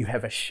 You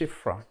have a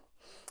Shifra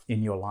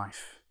in your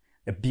life,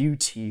 a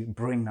beauty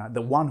bringer,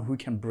 the one who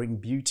can bring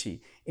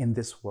beauty in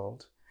this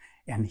world.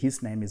 And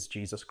his name is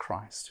Jesus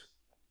Christ.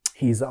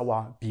 He's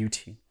our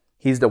beauty.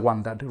 He's the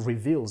one that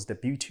reveals the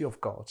beauty of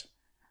God.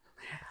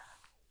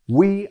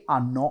 We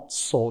are not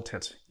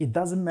sorted. It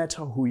doesn't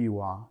matter who you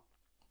are,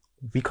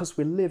 because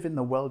we live in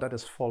a world that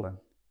is fallen.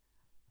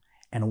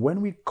 And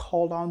when we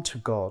call on to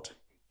God,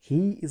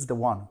 he is the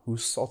one who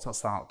sorts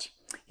us out.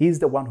 He is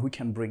the one who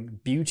can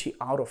bring beauty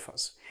out of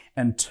us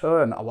and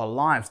turn our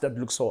lives that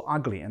look so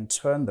ugly and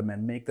turn them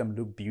and make them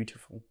look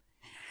beautiful.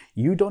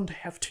 You don't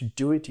have to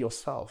do it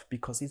yourself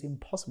because it's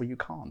impossible. You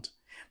can't.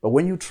 But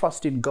when you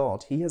trust in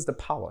God, he has the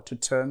power to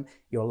turn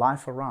your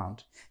life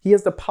around. He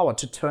has the power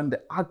to turn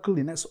the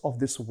ugliness of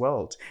this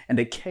world and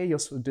the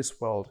chaos of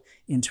this world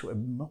into a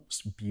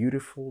most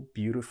beautiful,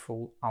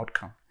 beautiful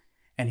outcome.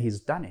 And he's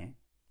done it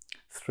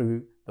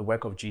through the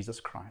work of Jesus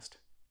Christ.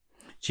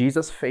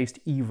 Jesus faced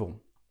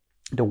evil,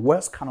 the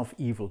worst kind of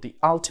evil, the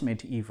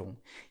ultimate evil.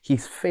 He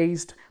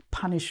faced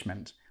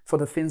punishment for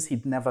the things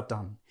he'd never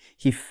done.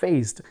 He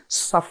faced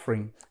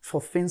suffering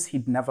for things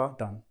he'd never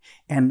done.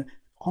 And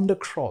on the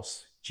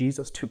cross,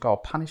 Jesus took our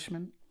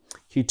punishment,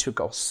 he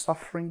took our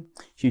suffering,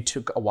 he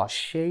took our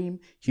shame,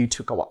 he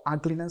took our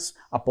ugliness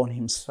upon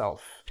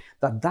himself.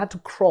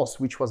 That cross,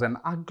 which was an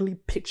ugly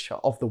picture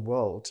of the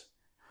world,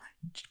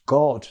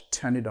 God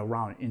turned it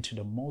around into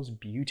the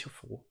most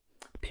beautiful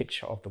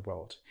picture of the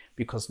world,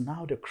 because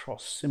now the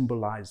cross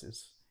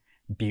symbolizes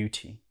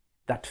beauty,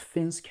 that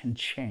things can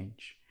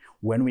change.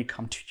 When we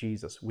come to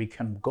Jesus, we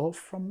can go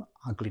from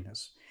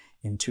ugliness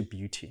into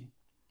beauty,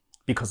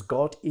 because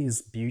God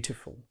is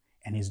beautiful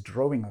and is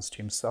drawing us to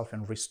himself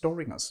and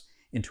restoring us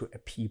into a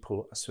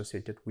people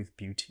associated with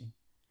beauty.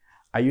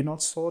 Are you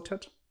not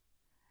sorted?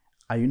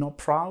 Are you not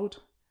proud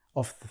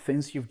of the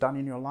things you've done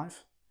in your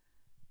life?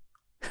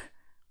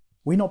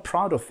 We're not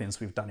proud of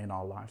things we've done in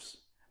our lives,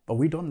 but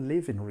we don't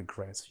live in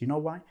regrets. You know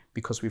why?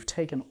 Because we've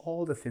taken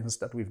all the things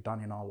that we've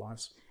done in our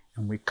lives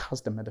and we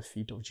cast them at the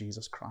feet of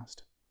Jesus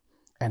Christ.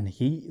 And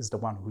he is the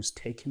one who's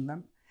taken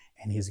them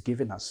and he's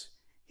given us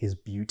his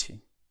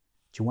beauty.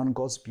 Do you want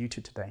God's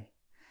beauty today?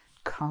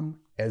 Come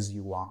as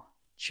you are,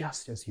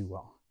 just as you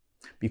are.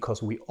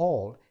 Because we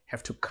all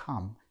have to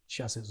come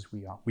just as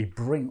we are. We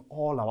bring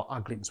all our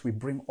ugliness, we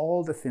bring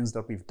all the things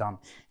that we've done,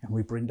 and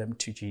we bring them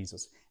to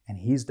Jesus. And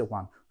he's the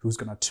one who's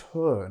going to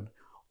turn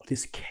all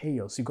this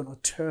chaos. He's going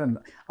to turn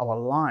our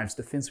lives,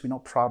 the things we're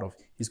not proud of,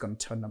 he's going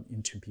to turn them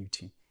into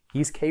beauty.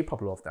 He's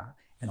capable of that,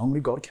 and only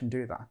God can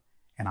do that.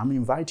 And I'm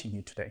inviting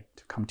you today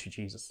to come to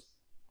Jesus.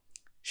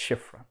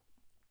 Shifra.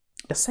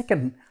 The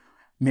second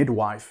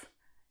midwife,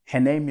 her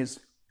name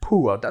is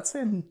Pua. That's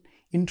an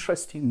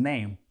interesting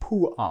name,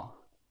 Pua.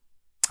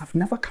 I've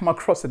never come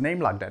across a name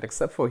like that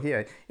except for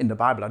here in the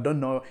Bible. I don't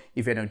know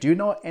if you know. Do you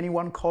know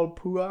anyone called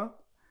Pua?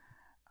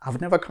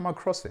 I've never come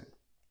across it.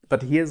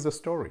 But here's the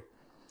story.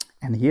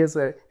 And here's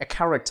a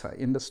character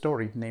in the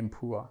story named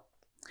Pua.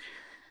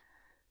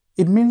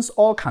 It means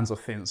all kinds of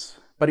things,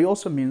 but it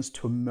also means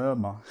to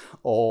murmur,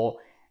 or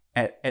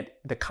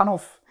the kind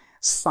of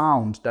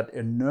sound that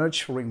a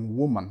nurturing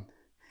woman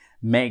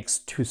makes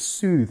to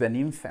soothe an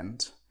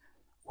infant.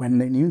 When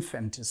an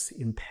infant is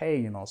in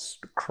pain or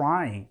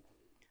crying,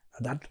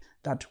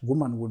 that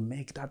woman will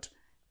make that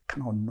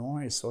kind of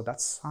noise or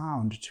that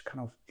sound to kind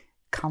of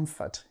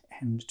comfort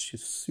and to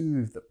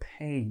soothe the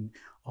pain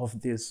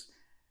of this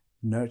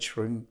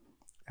nurturing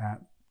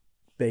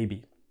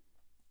baby.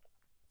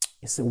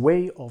 It's a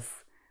way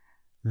of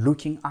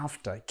looking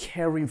after,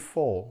 caring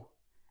for,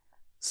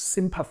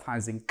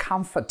 sympathizing,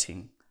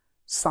 comforting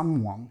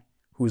someone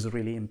who is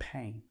really in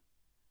pain.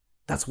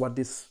 That's what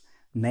this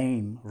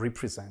name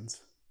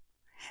represents.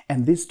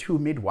 And these two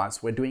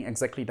midwives were doing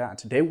exactly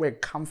that. They were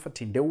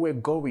comforting. They were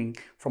going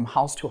from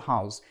house to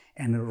house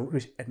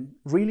and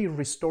really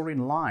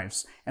restoring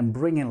lives and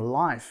bringing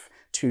life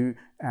to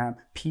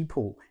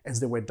people as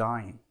they were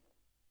dying.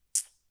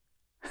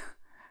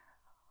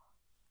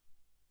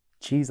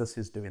 Jesus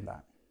is doing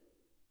that.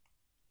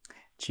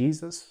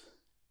 Jesus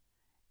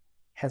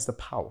has the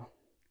power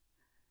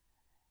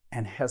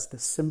and has the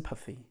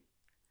sympathy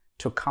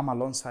to come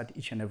alongside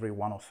each and every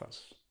one of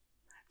us,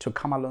 to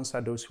come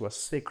alongside those who are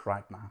sick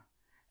right now,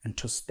 and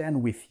to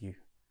stand with you,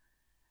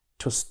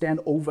 to stand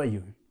over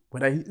you,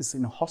 whether it's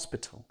in a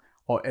hospital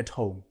or at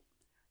home,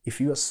 If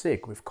you are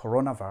sick with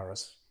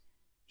coronavirus,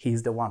 He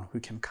is the one who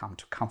can come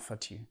to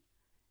comfort you.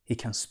 He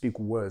can speak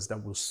words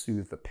that will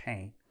soothe the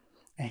pain,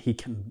 and He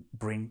can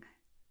bring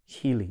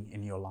healing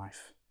in your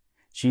life.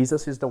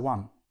 Jesus is the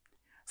one.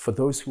 For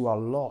those who are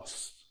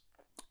lost,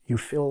 you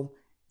feel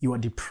you are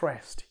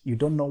depressed, you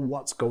don't know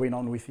what's going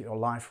on with your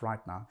life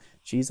right now,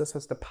 Jesus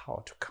has the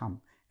power to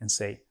come and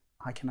say,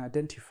 I can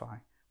identify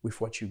with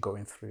what you're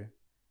going through,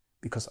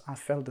 because I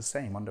felt the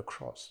same on the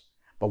cross.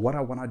 But what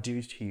I want to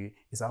do to you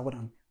is I want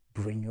to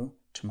bring you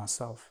to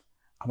myself.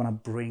 I want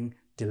to bring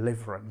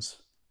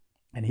deliverance.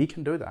 And He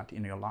can do that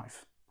in your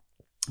life.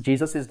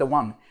 Jesus is the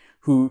one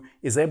who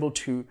is able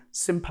to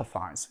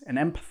sympathize and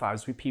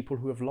empathize with people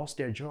who have lost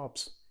their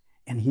jobs.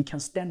 And He can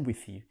stand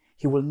with you.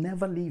 He will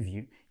never leave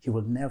you. He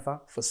will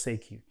never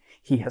forsake you.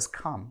 He has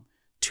come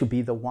to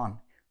be the one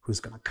who's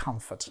going to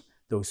comfort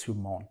those who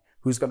mourn,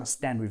 who's going to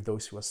stand with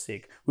those who are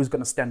sick, who's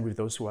going to stand with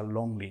those who are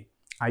lonely.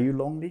 Are you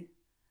lonely?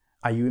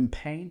 Are you in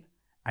pain?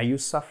 Are you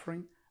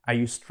suffering? Are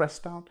you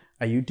stressed out?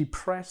 Are you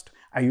depressed?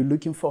 Are you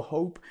looking for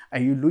hope? Are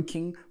you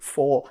looking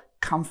for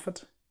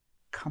comfort?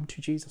 Come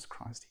to Jesus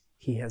Christ.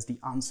 He has the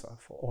answer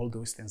for all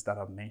those things that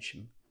I've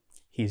mentioned.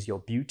 He is your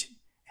beauty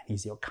and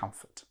He's your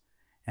comfort.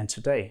 And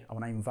today, I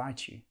want to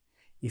invite you,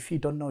 if you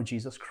don't know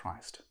Jesus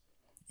Christ,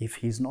 if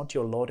He's not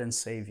your Lord and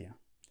Savior,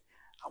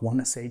 I want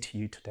to say to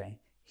you today,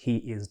 He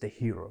is the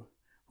hero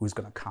who's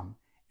going to come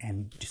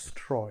and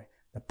destroy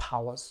the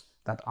powers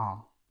that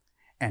are,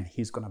 and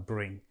He's going to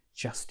bring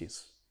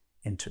justice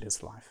into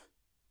this life.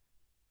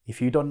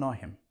 If you don't know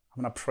Him,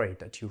 I'm going to pray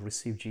that you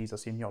receive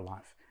Jesus in your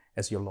life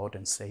as your Lord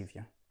and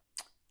Savior.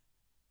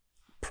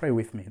 Pray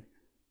with me.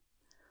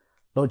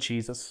 Lord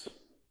Jesus,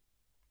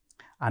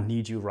 I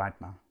need you right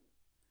now.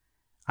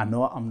 I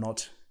know I'm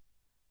not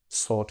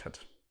sorted,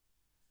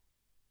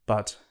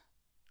 but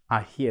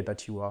I hear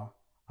that you are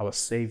our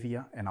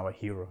Savior and our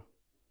hero.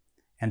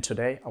 And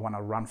today I want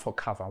to run for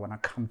cover. I want to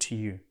come to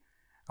you.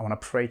 I want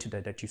to pray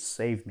today that you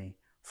save me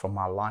from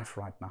my life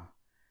right now,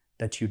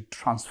 that you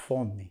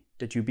transform me,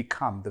 that you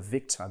become the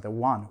victor, the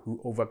one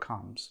who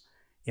overcomes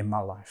in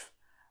my life.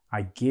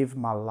 I give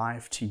my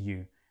life to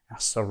you. I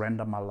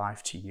surrender my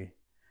life to you.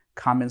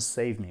 Come and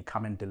save me.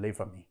 Come and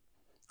deliver me.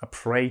 I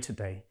pray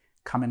today,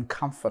 come and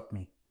comfort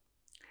me.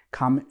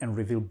 Come and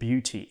reveal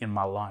beauty in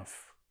my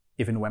life,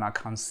 even when I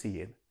can't see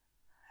it.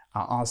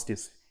 I ask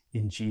this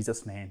in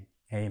Jesus' name.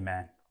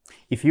 Amen.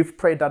 If you've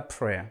prayed that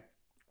prayer,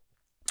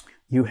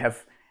 you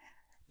have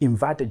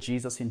invited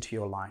Jesus into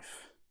your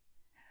life.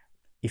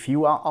 If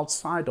you are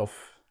outside of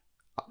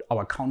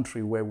our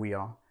country where we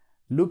are,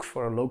 look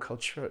for a local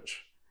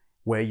church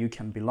where you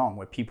can belong,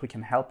 where people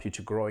can help you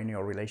to grow in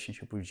your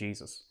relationship with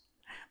Jesus.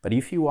 But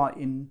if you are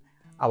in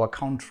our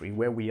country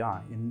where we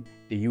are, in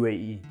the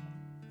UAE,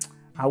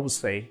 I would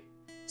say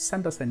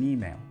send us an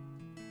email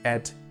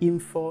at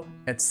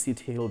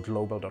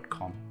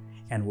info@cityhillglobal.com,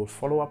 and we'll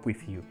follow up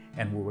with you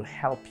and we will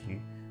help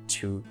you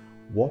to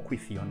walk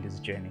with you on this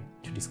journey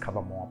to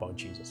discover more about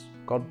Jesus.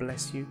 God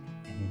bless you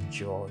and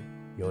enjoy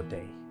your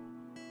day.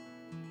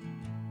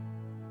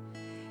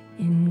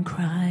 In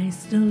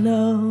Christ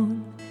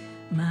alone,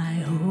 my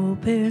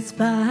hope is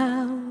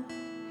found.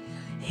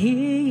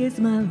 He is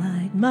my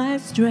light, my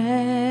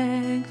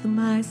strength,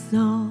 my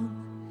song.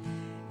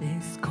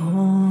 This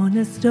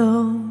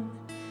cornerstone,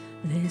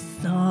 this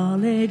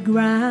solid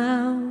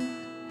ground,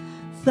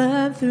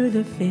 firm through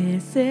the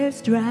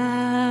fiercest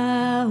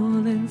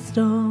drought and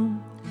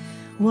storm.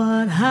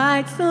 What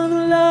heights of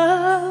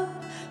love,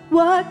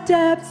 what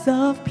depths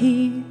of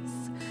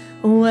peace,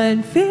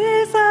 when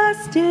fears are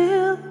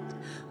stilled,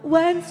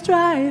 when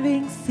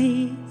striving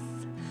cease.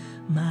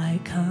 My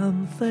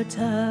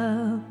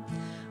comforter,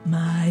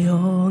 my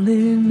all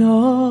in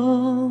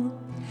all,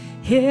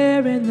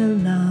 here in the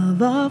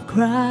love of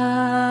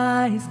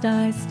Christ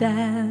I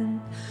stand.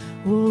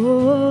 Whoa,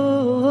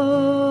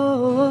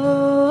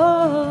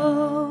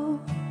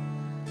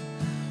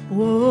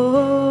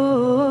 whoa,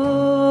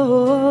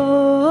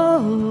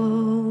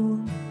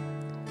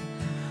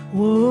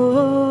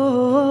 whoa,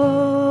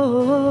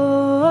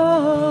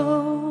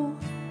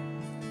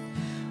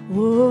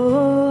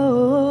 whoa.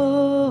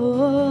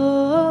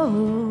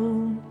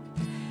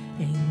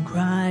 In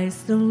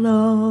Christ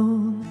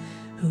alone,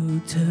 who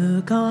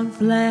took on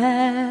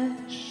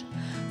flesh,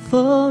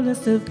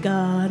 fullness of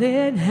God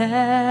in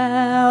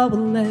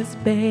helpless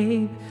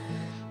babe,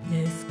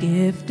 this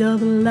gift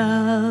of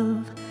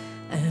love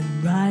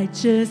and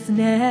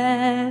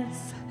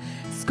righteousness,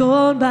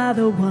 scorned by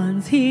the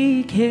ones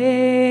He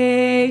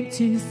came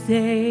to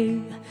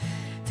save.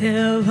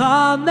 Till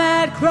on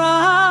that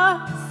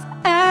cross,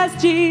 as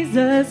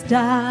Jesus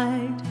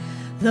died,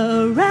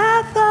 the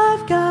wrath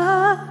of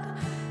God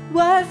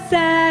was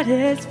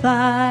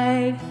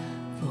satisfied.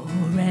 For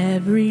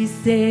every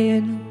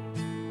sin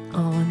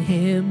on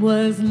Him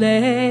was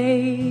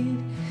laid.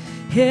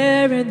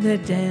 Here in the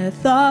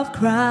death of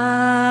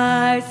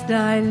Christ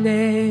I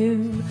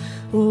live.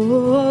 Oh, oh,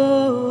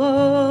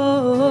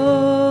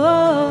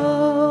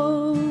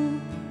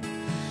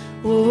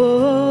 oh,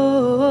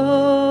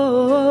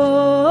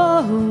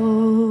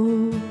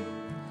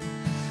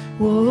 oh,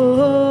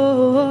 oh.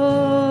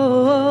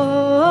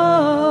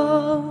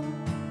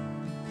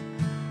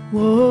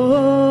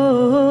 Whoa,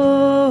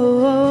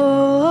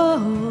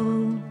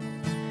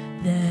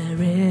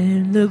 there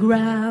in the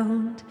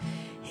ground,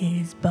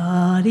 his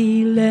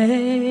body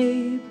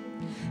lay,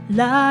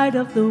 light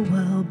of the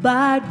world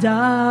by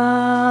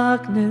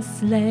darkness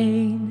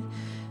slain,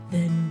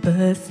 then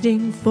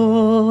bursting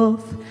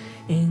forth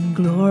in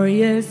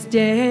glorious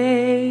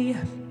day,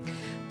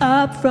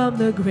 up from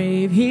the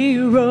grave he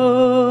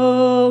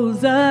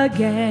rose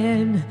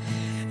again.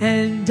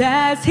 And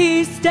as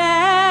he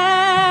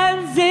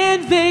stands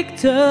in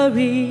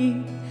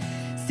victory,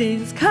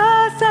 sin's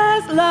curse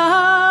has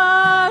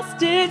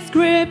lost its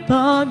grip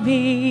on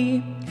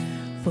me.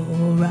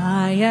 For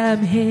I am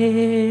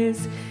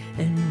his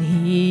and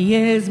he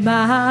is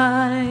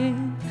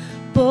mine,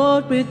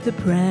 bought with the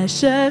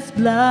precious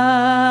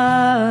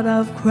blood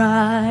of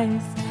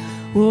Christ.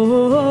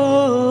 Whoa,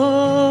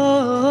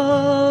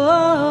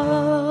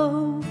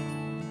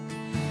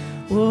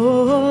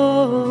 whoa,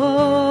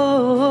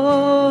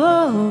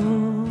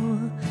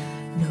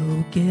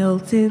 no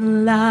guilt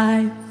in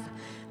life,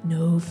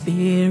 no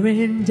fear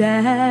in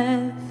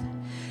death.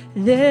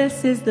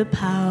 This is the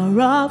power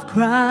of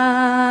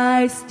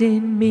Christ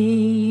in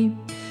me.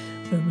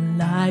 From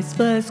life's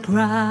first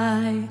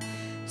cry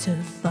to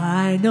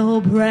final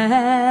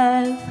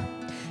breath,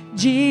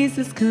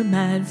 Jesus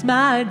commands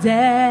my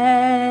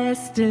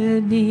destiny.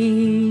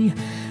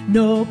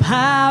 No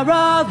power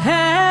of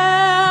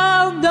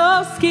hell,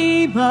 no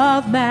scheme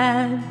of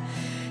man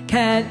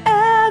can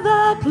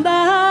ever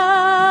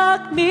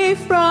pluck me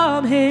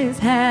from his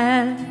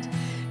hand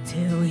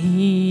till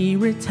he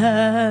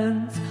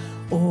returns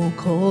or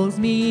calls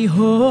me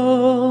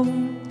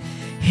home.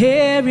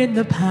 Here in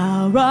the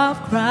power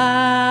of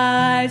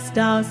Christ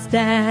I'll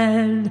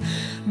stand.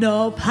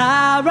 No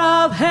power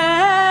of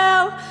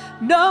hell,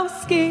 no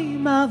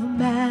scheme of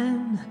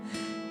man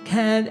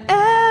can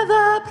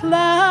ever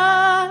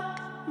pluck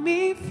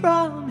me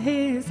from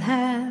his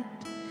hand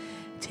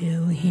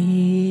till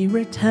he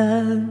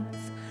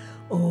returns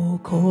or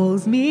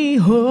calls me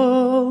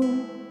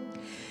home.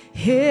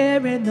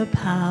 Here in the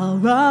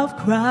power of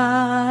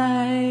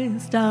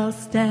Christ I'll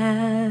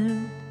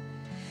stand.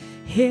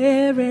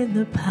 Here in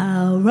the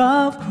power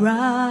of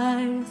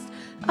Christ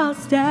I'll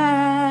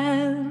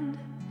stand.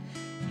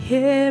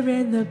 Here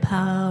in the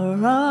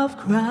power of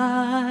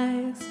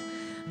Christ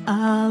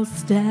I'll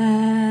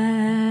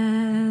stand.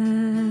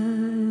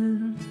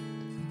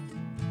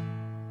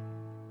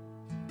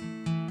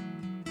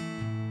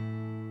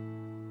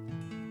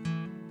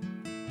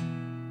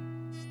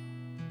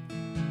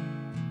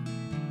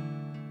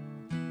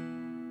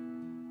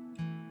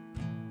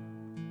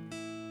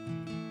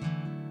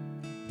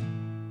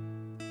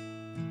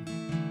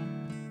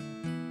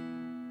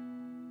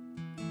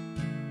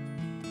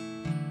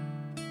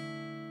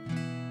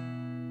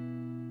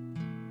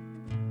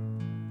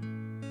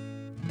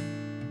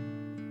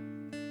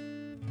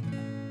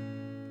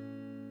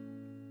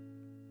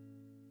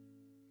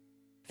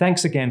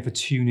 Thanks again for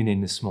tuning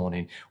in this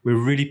morning. We're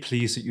really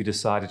pleased that you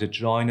decided to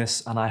join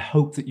us, and I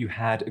hope that you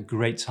had a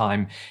great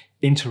time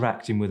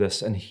interacting with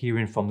us and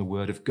hearing from the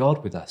Word of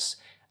God with us.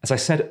 As I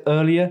said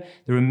earlier,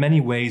 there are many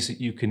ways that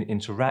you can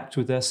interact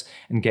with us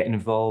and get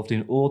involved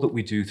in all that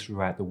we do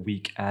throughout the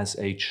week as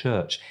a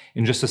church.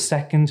 In just a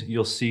second,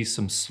 you'll see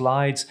some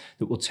slides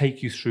that will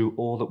take you through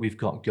all that we've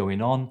got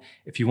going on.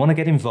 If you want to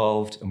get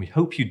involved, and we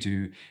hope you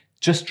do,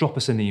 just drop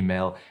us an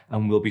email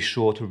and we'll be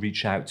sure to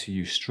reach out to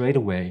you straight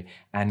away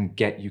and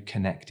get you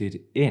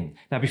connected in.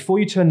 Now, before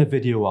you turn the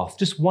video off,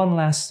 just one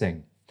last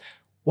thing.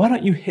 Why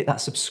don't you hit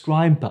that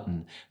subscribe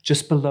button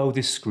just below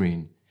this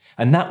screen?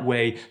 And that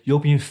way you'll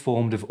be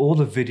informed of all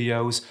the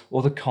videos,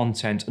 all the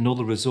content and all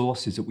the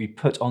resources that we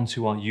put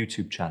onto our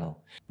YouTube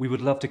channel. We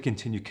would love to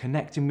continue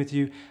connecting with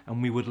you,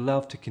 and we would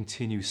love to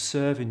continue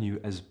serving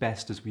you as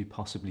best as we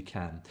possibly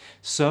can.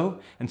 So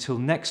until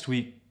next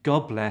week,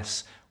 God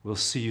bless. We'll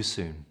see you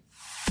soon.